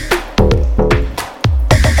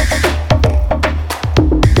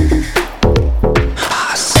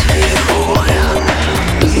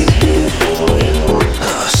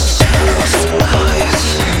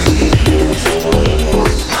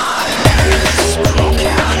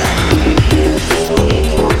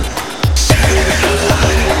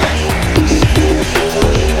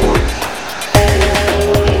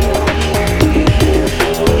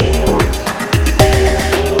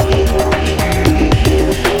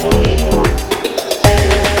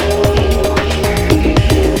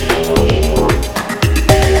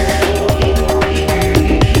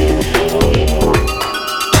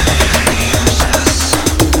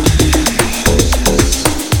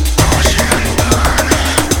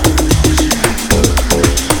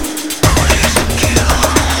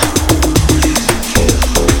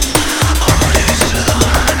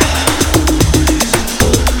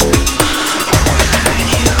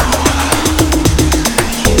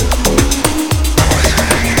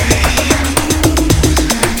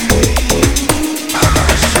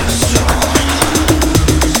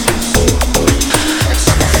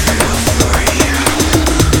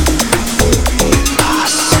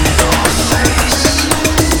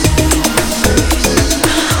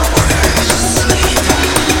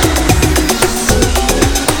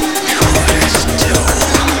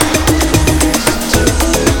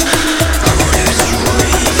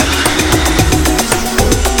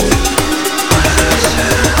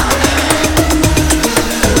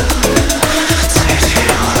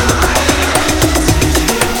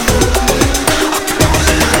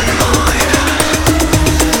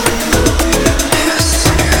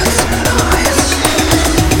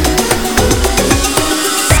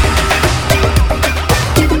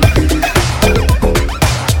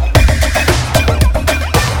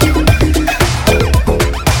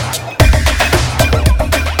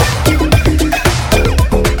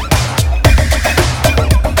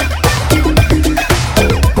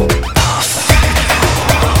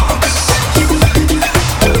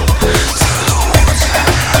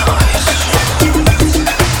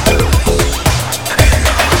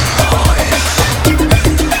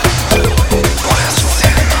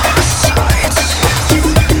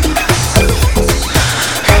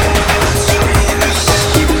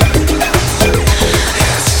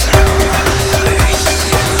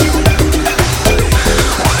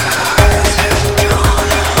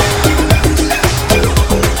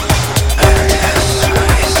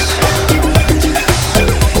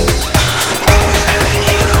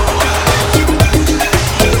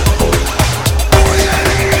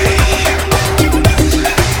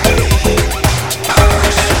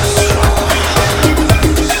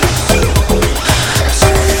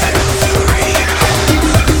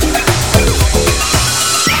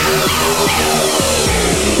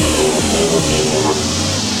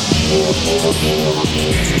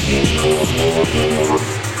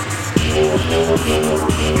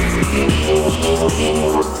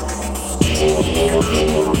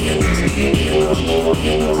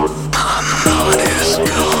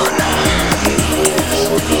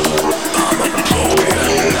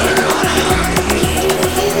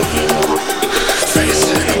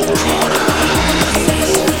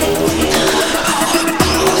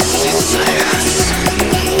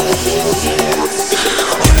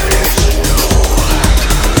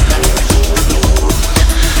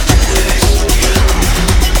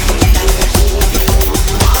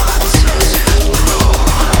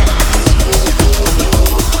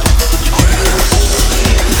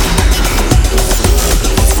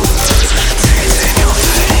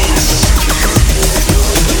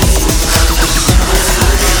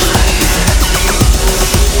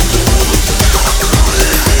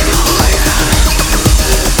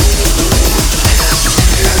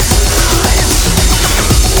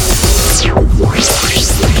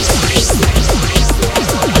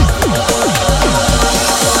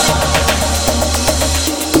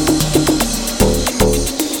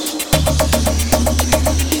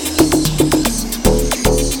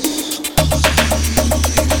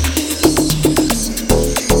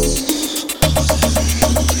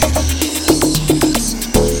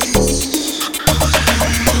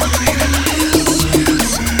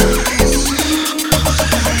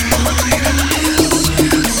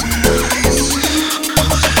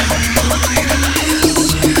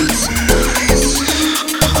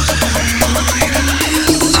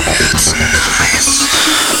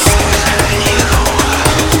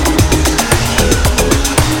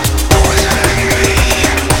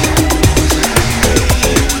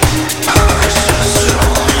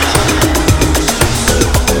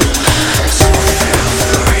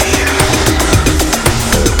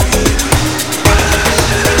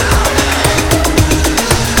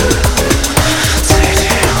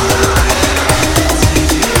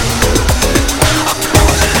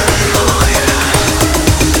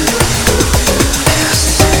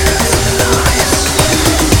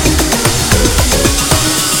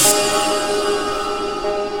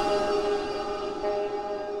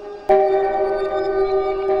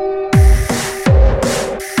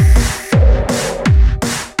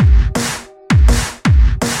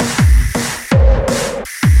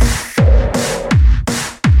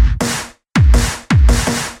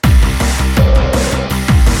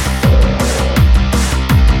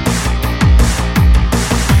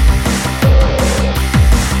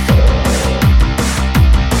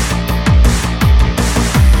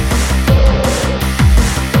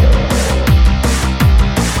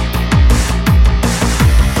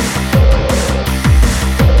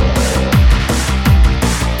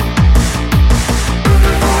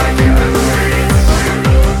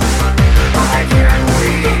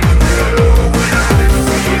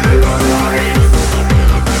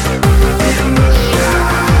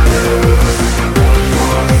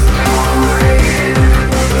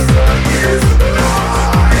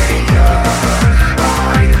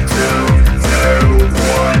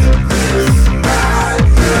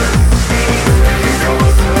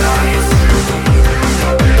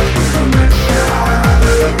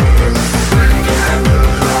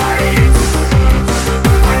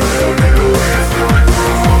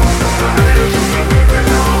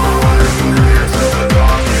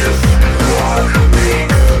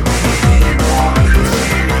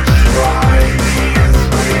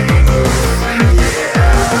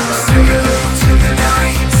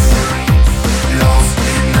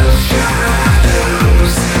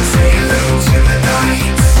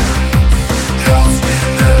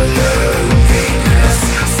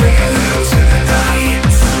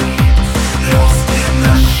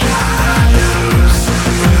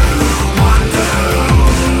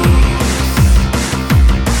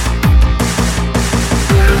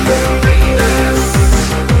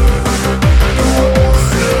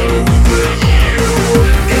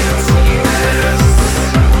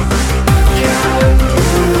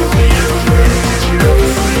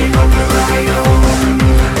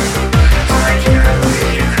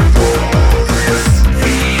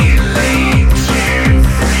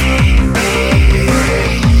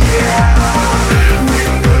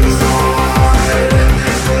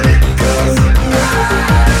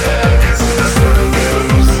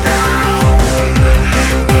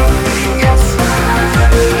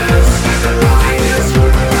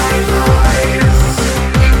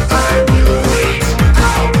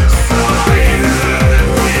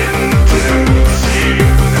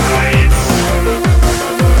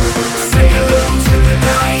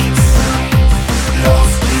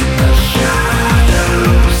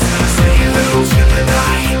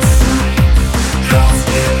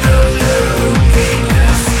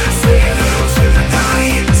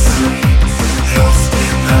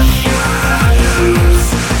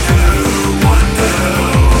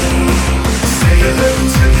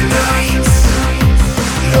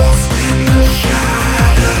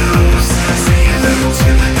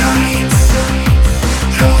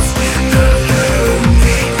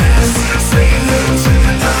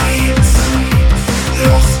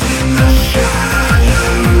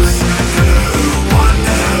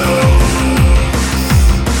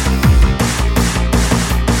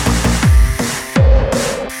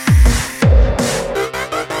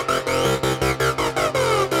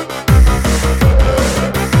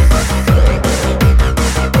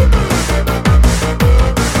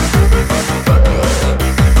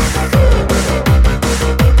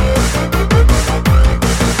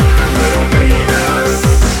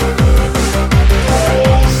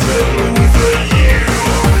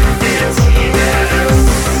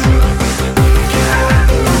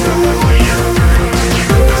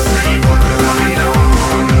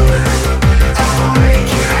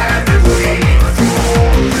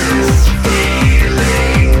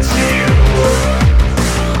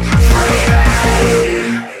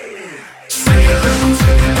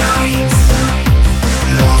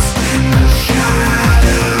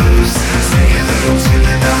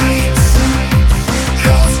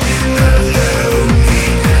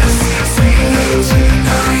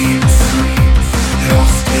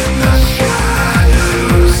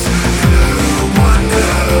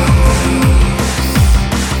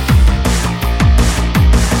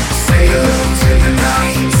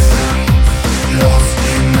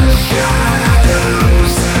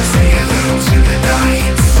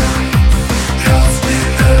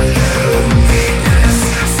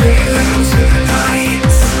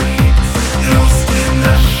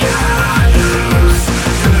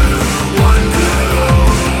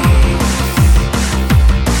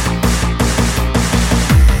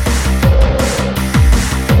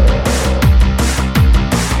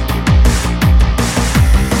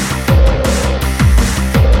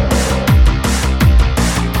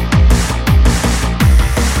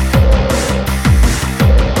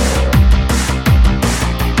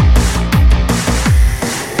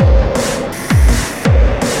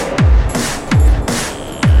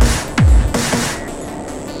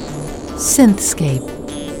 SYNTHscape.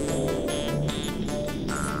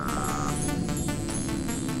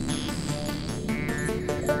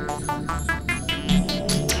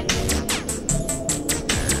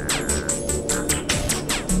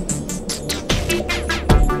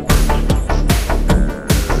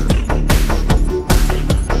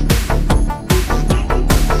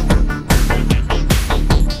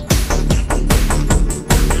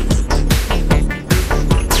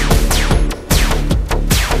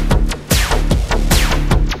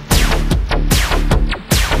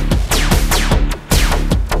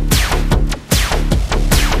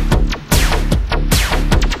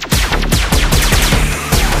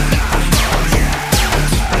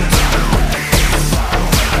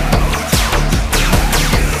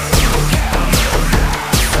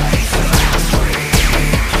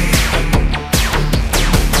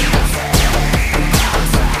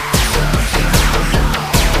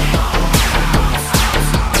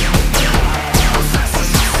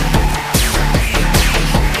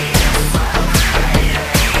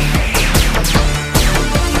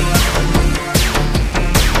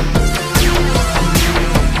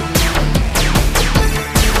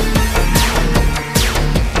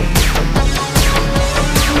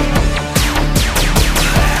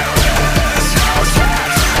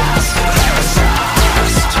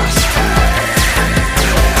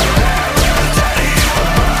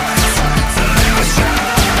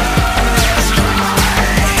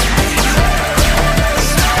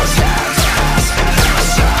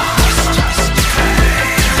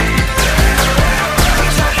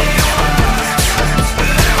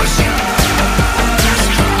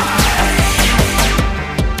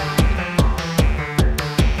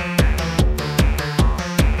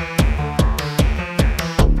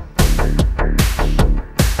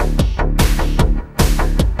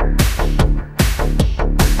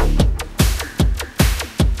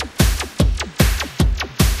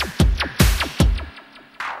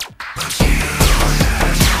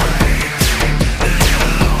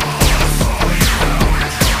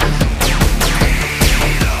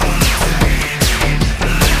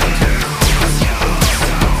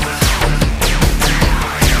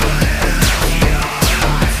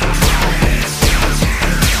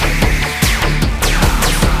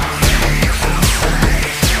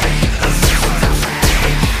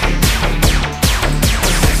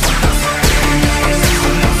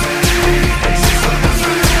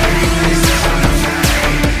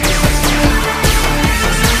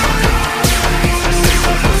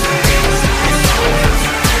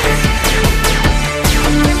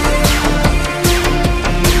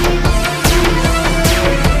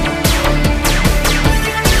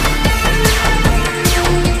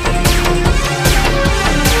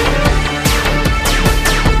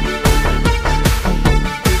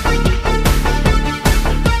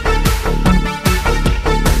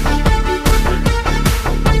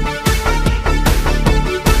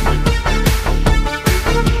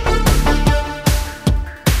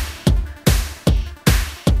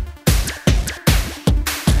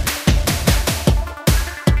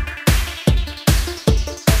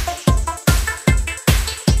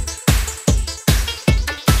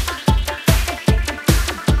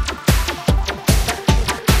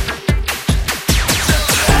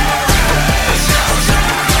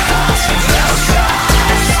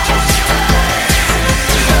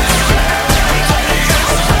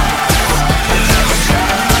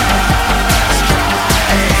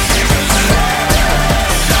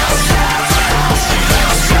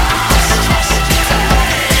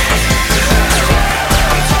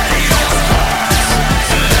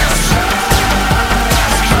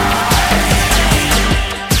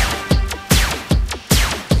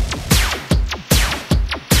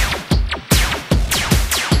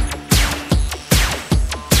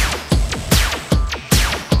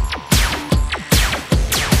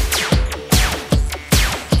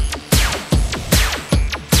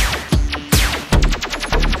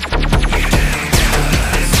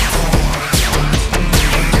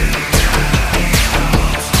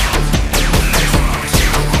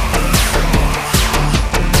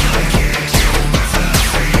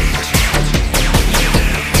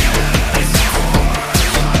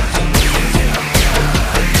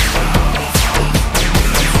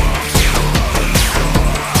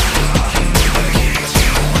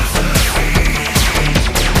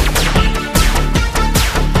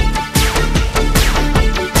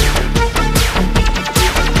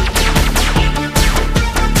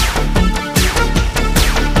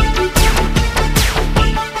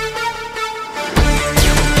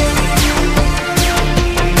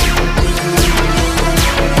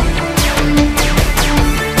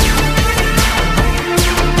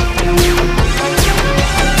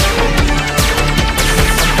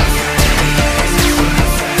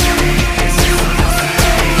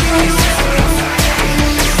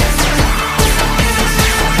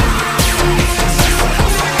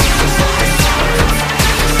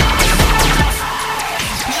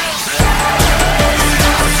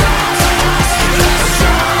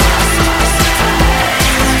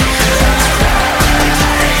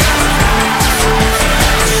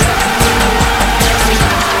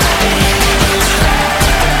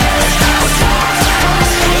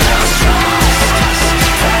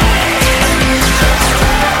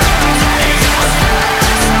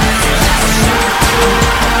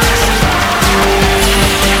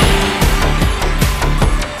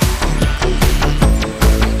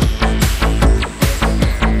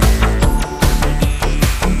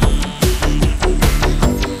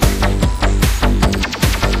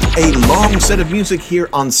 A long set of music here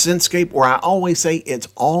on SYNTHscape, where I always say it's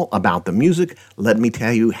all about the music. Let me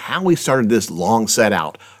tell you how we started this long set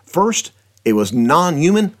out. First, it was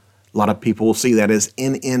Non-Human. A lot of people will see that as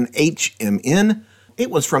NNHMN.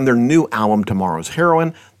 It was from their new album, Tomorrow's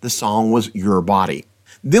Heroine. The song was Your Body.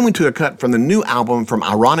 Then we took a cut from the new album from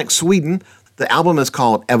Ironic Sweden. The album is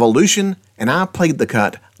called Evolution, and I played the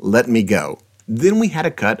cut, Let Me Go. Then we had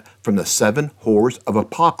a cut from the Seven Whores of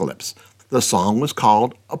Apocalypse. The song was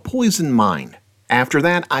called A Poisoned Mind. After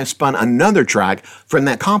that, I spun another track from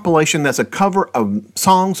that compilation that's a cover of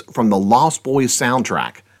songs from the Lost Boys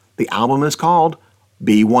soundtrack. The album is called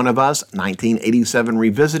Be One of Us, 1987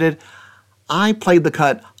 Revisited. I played the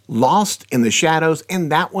cut Lost in the Shadows, and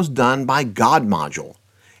that was done by God Module.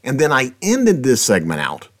 And then I ended this segment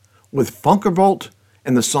out with Funkervolt,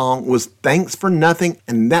 and the song was Thanks for Nothing,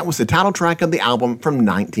 and that was the title track of the album from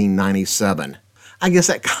 1997. I guess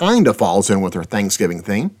that kind of falls in with our Thanksgiving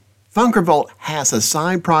theme. Funkervolt has a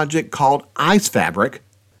side project called Ice Fabric,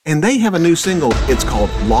 and they have a new single. It's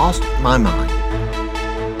called Lost My Mind.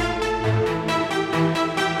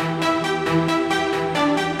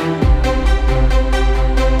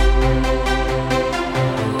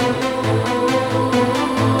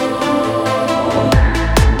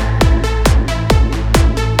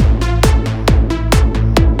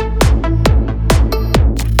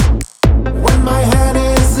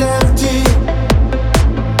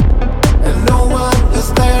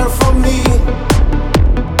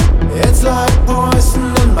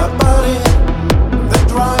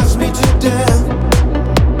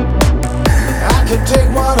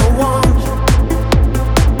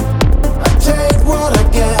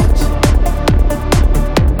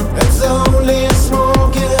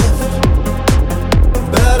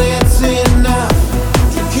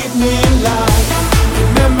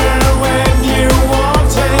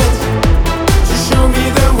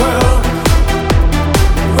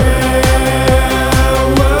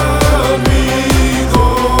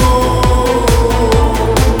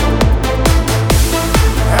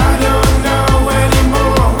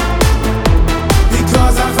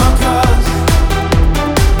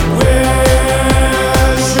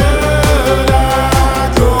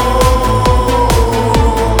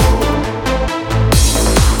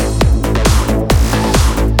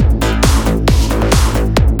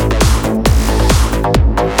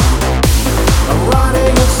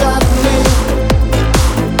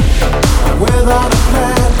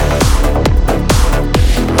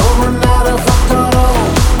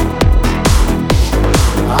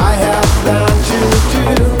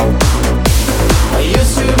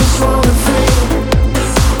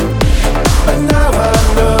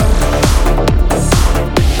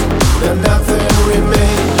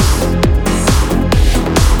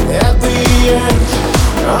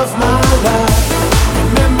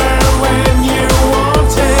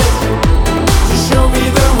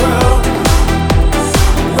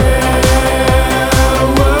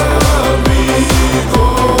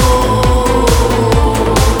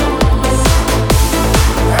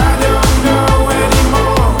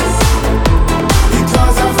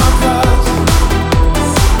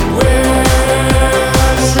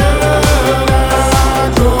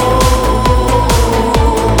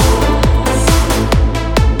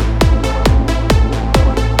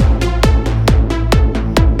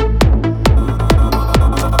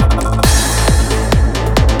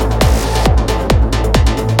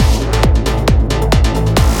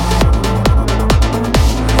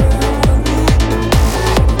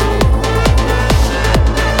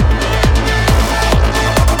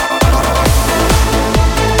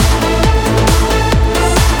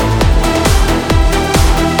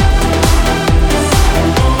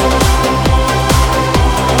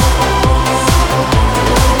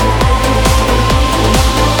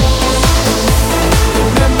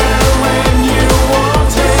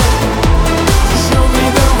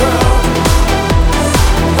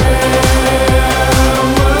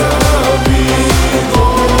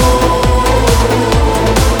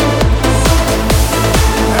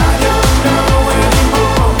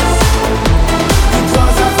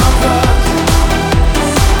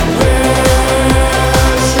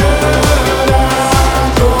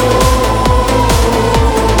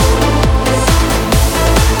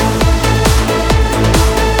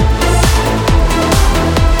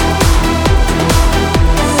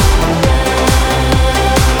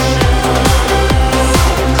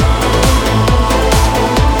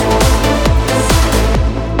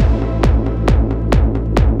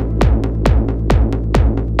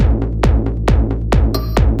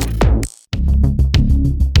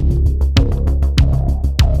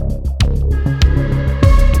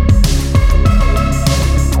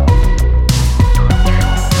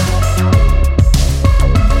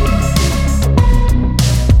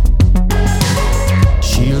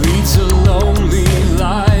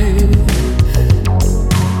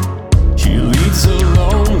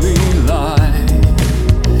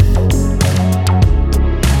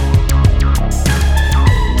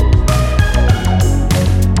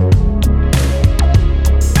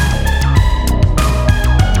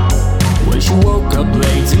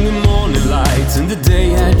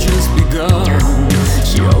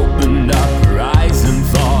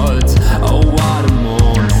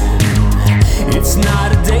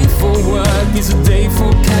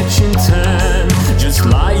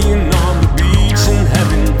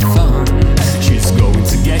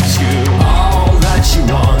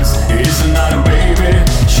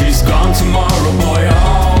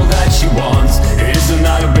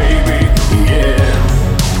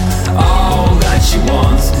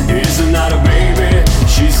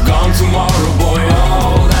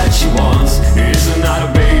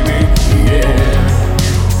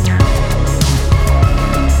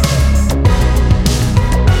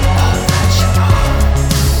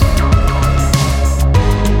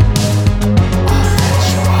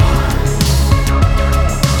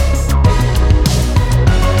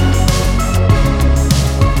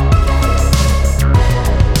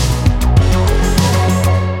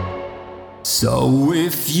 So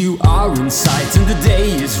if you are in sight and the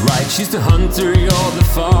day is right, she's the hunter, you're the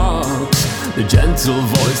fox, the gentle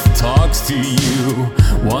voice that talks to you,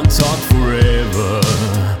 won't talk forever.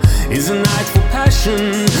 Is a night for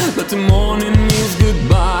passion, but the morning means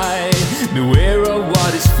goodbye. Beware of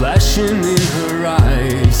what is flashing in her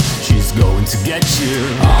eyes. She's going to get you.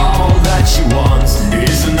 All that she wants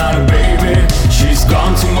is another baby. She's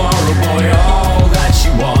gone tomorrow, boy. All that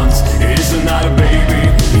she wants is another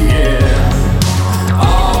baby, yeah.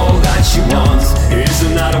 All that she wants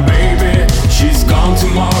is another baby. She's gone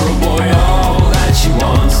tomorrow, boy. All that she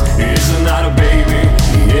wants is another baby,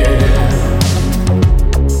 yeah.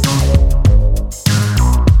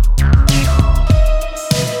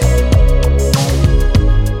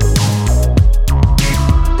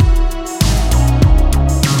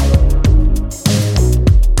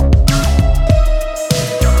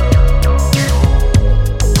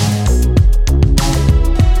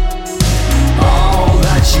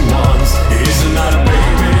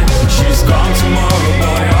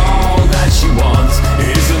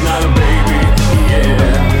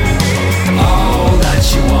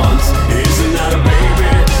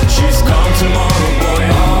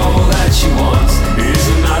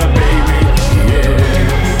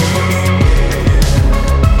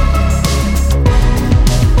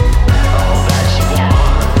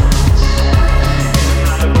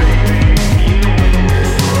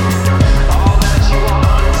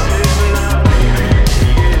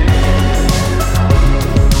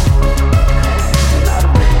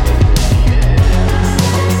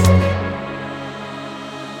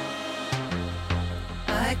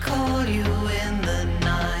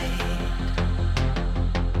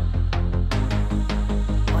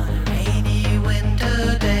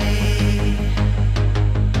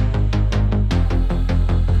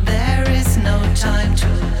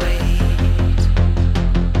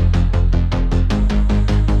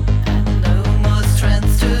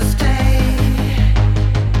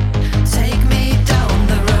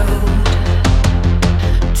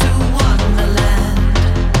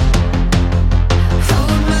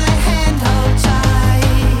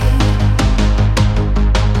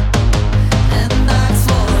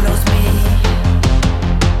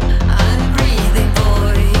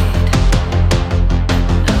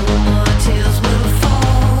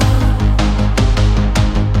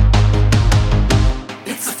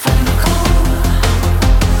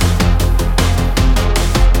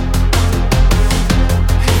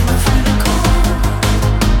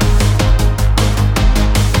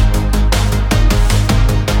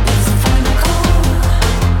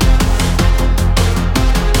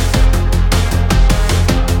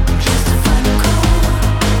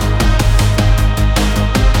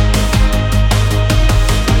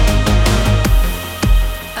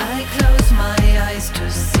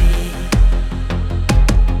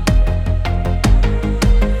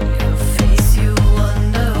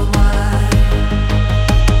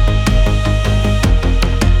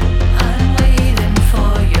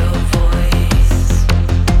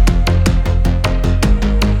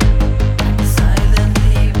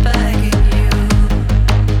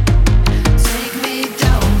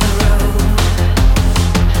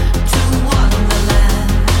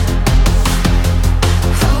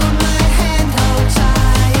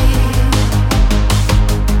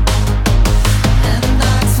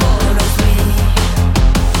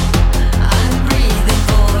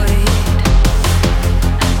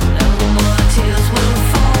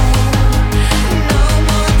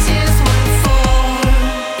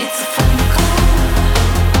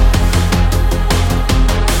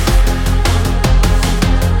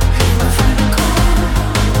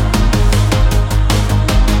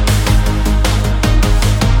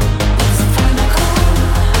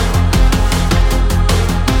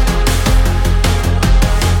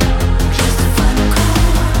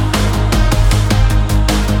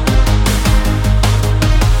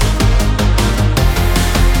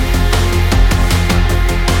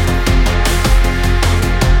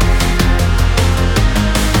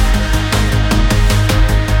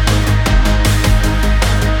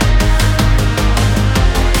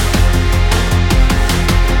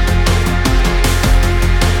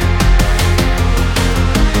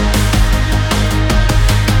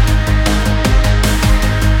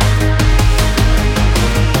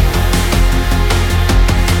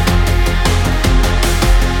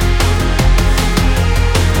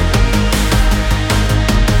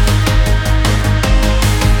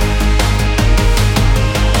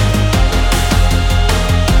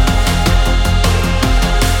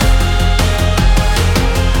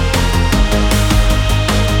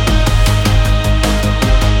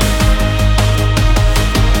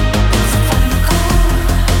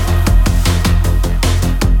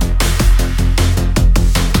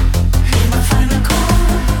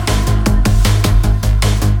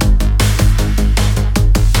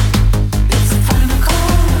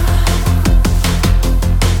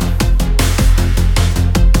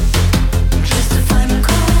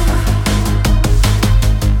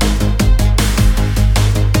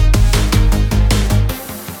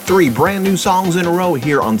 3 brand new songs in a row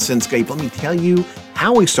here on SYNTHscape. Let me tell you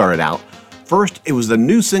how we started out. First, it was the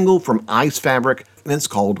new single from Ice Fabric, and it's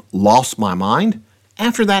called Lost My Mind.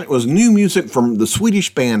 After that, it was new music from the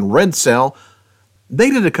Swedish band Red Cell. They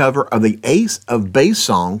did a cover of the Ace of Base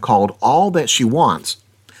song called All That She Wants.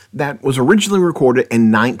 That was originally recorded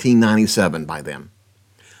in 1997 by them.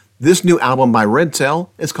 This new album by Red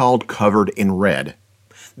Cell is called Covered in Red.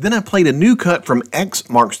 Then I played a new cut from X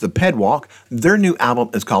Marks the Pedwalk. Their new album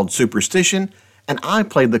is called Superstition, and I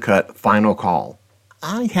played the cut Final Call.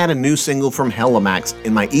 I had a new single from Hellamax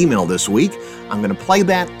in my email this week. I'm going to play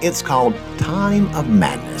that. It's called Time of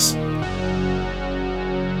Madness.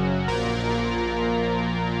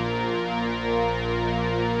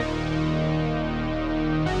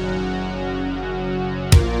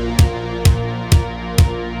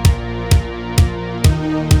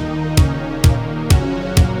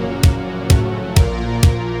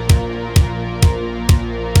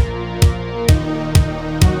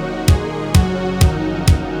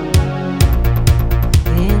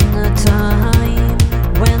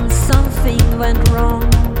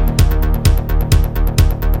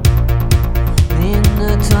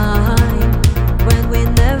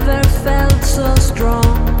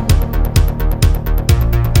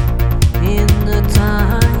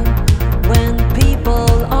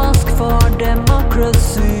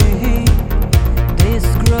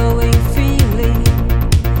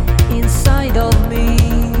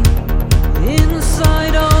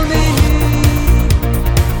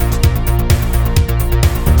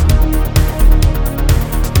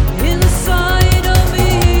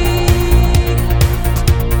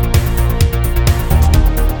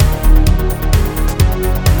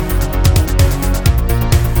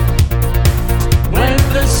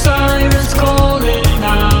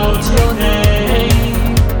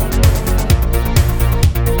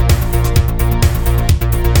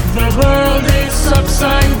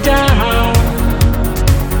 Burning down.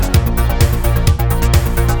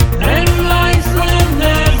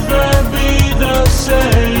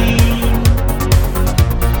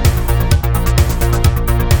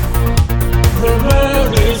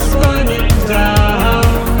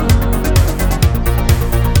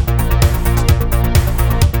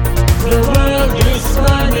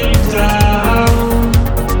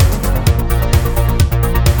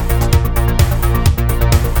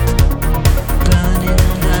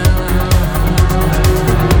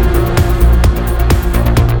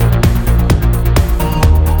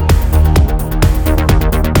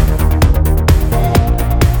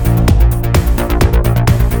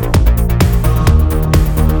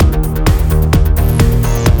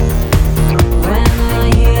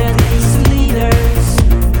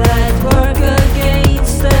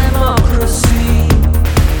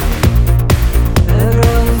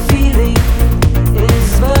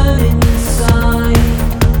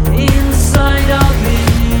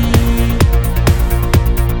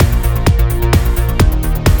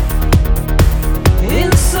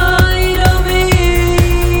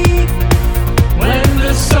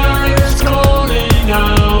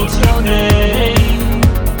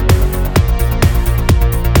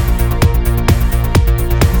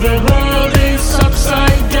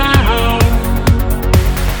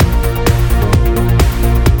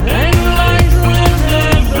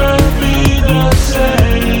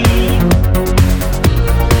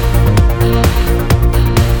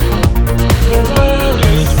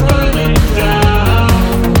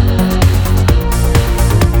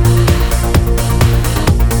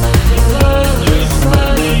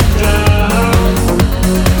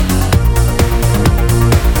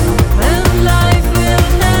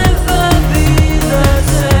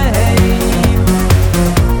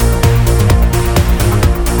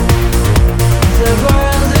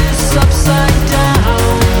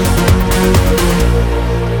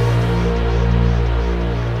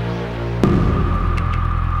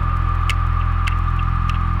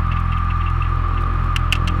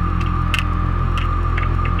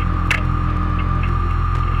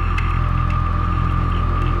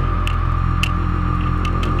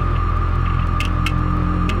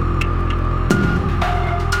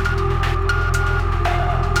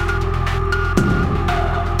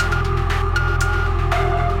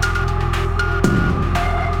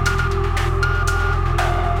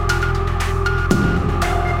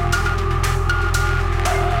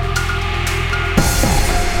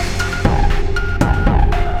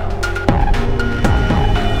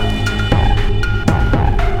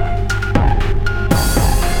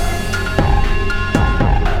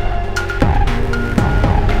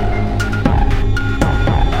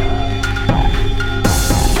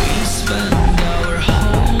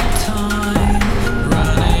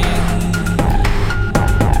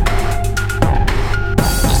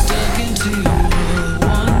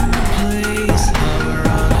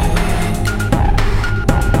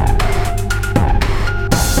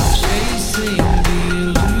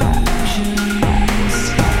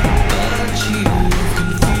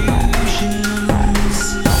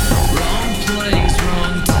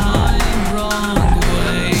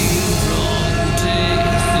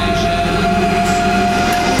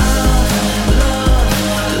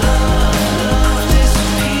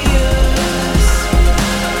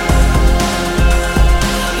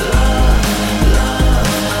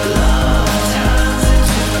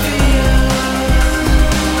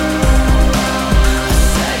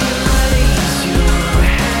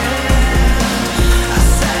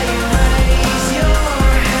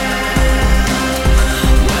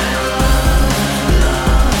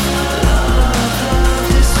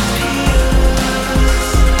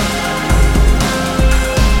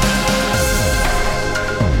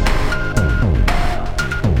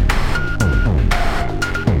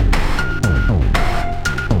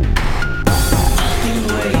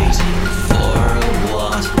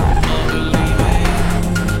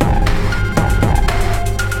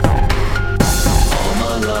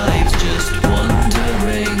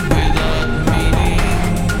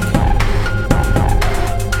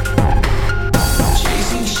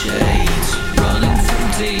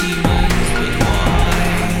 demons, but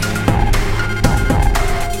why?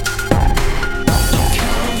 You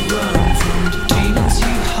can't run from the demons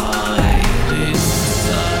you hide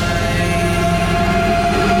inside.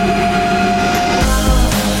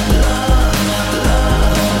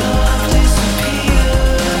 Love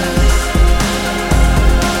disappears.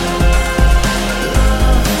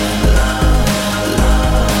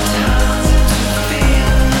 Love turns into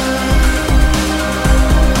fear.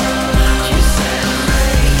 You said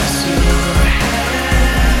raise your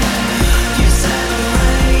head. You said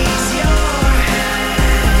raise your head.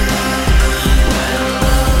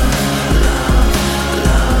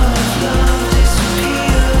 When love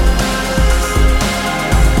disappears,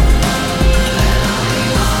 then I'll be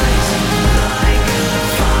rising like a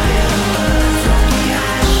firebird from the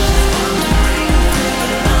ashes, wandering through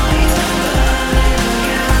the night and burning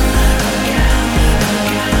again, again,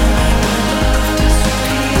 again. When love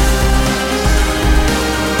disappears.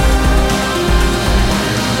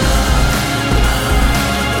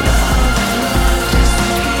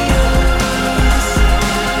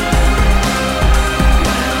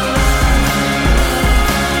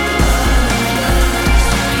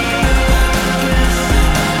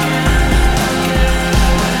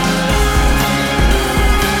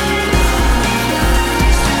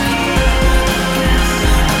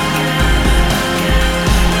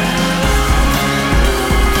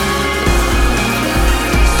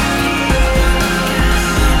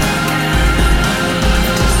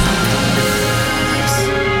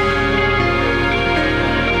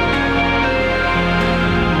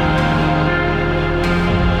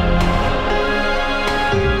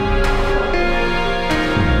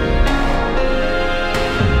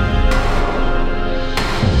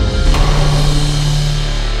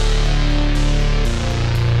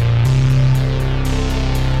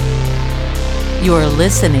 You're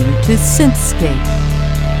listening to SYNTHscape.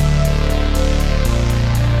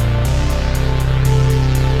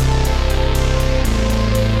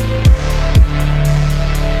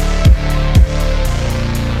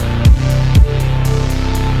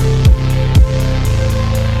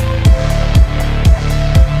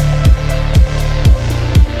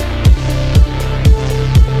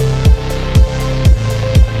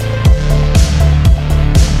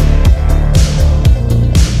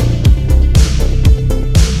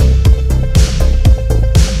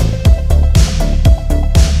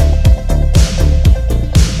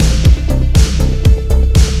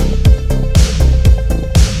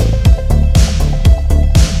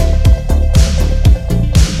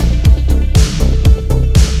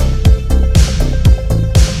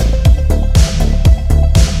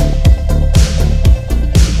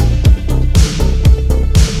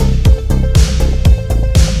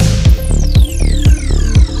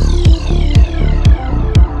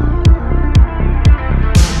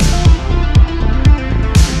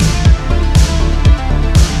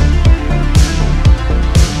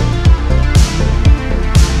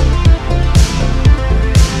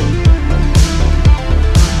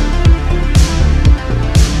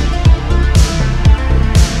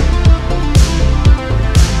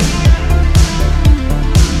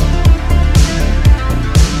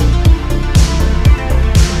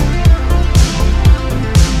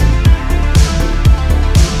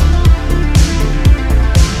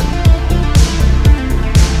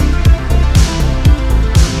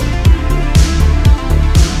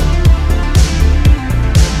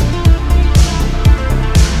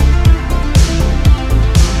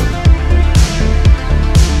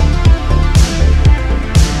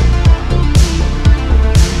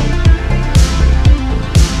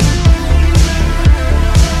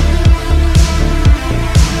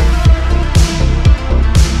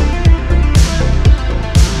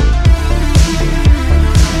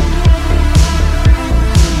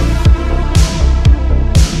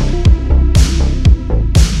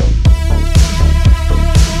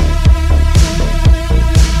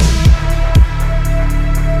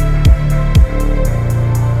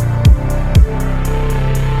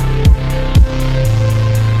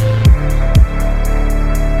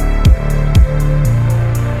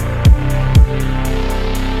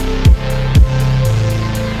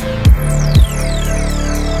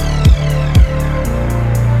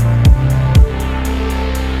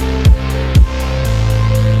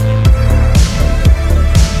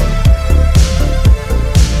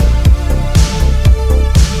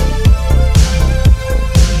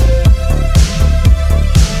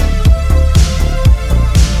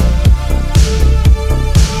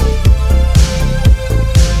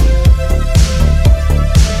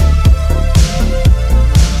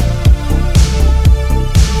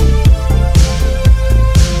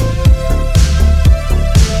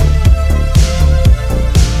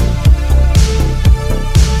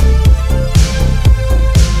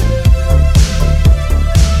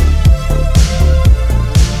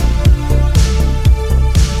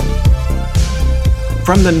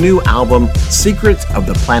 from the new album Secrets of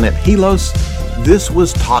the Planet Helos, this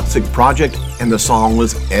was Toxic Project and the song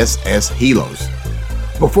was SS Helos.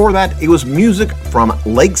 Before that, it was music from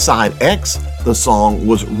Lakeside X. The song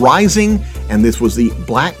was Rising, and this was the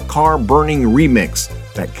Black Car Burning remix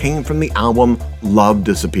that came from the album Love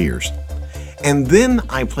Disappears. And then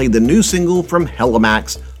I played the new single from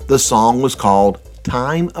Hellamax. The song was called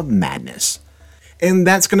Time of Madness. And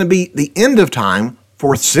that's going to be the end of time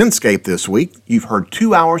for SYNTHscape this week. You've heard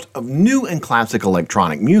 2 hours of new and classic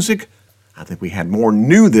electronic music. I think we had more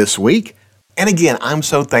new this week. And again, I'm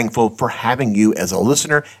so thankful for having you as a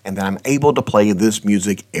listener and that I'm able to play this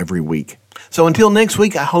music every week. So until next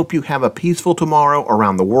week, I hope you have a peaceful tomorrow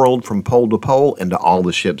around the world from pole to pole and to all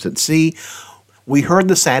the ships at sea. We heard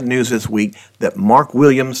the sad news this week that Mark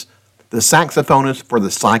Williams, the saxophonist for the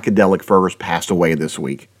Psychedelic Furs, passed away this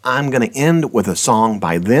week. I'm going to end with a song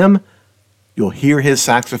by them. You'll hear his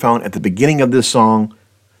saxophone at the beginning of this song.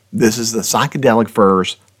 This is the Psychedelic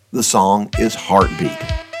Furs. The song is Heartbeat.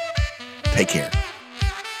 Take care.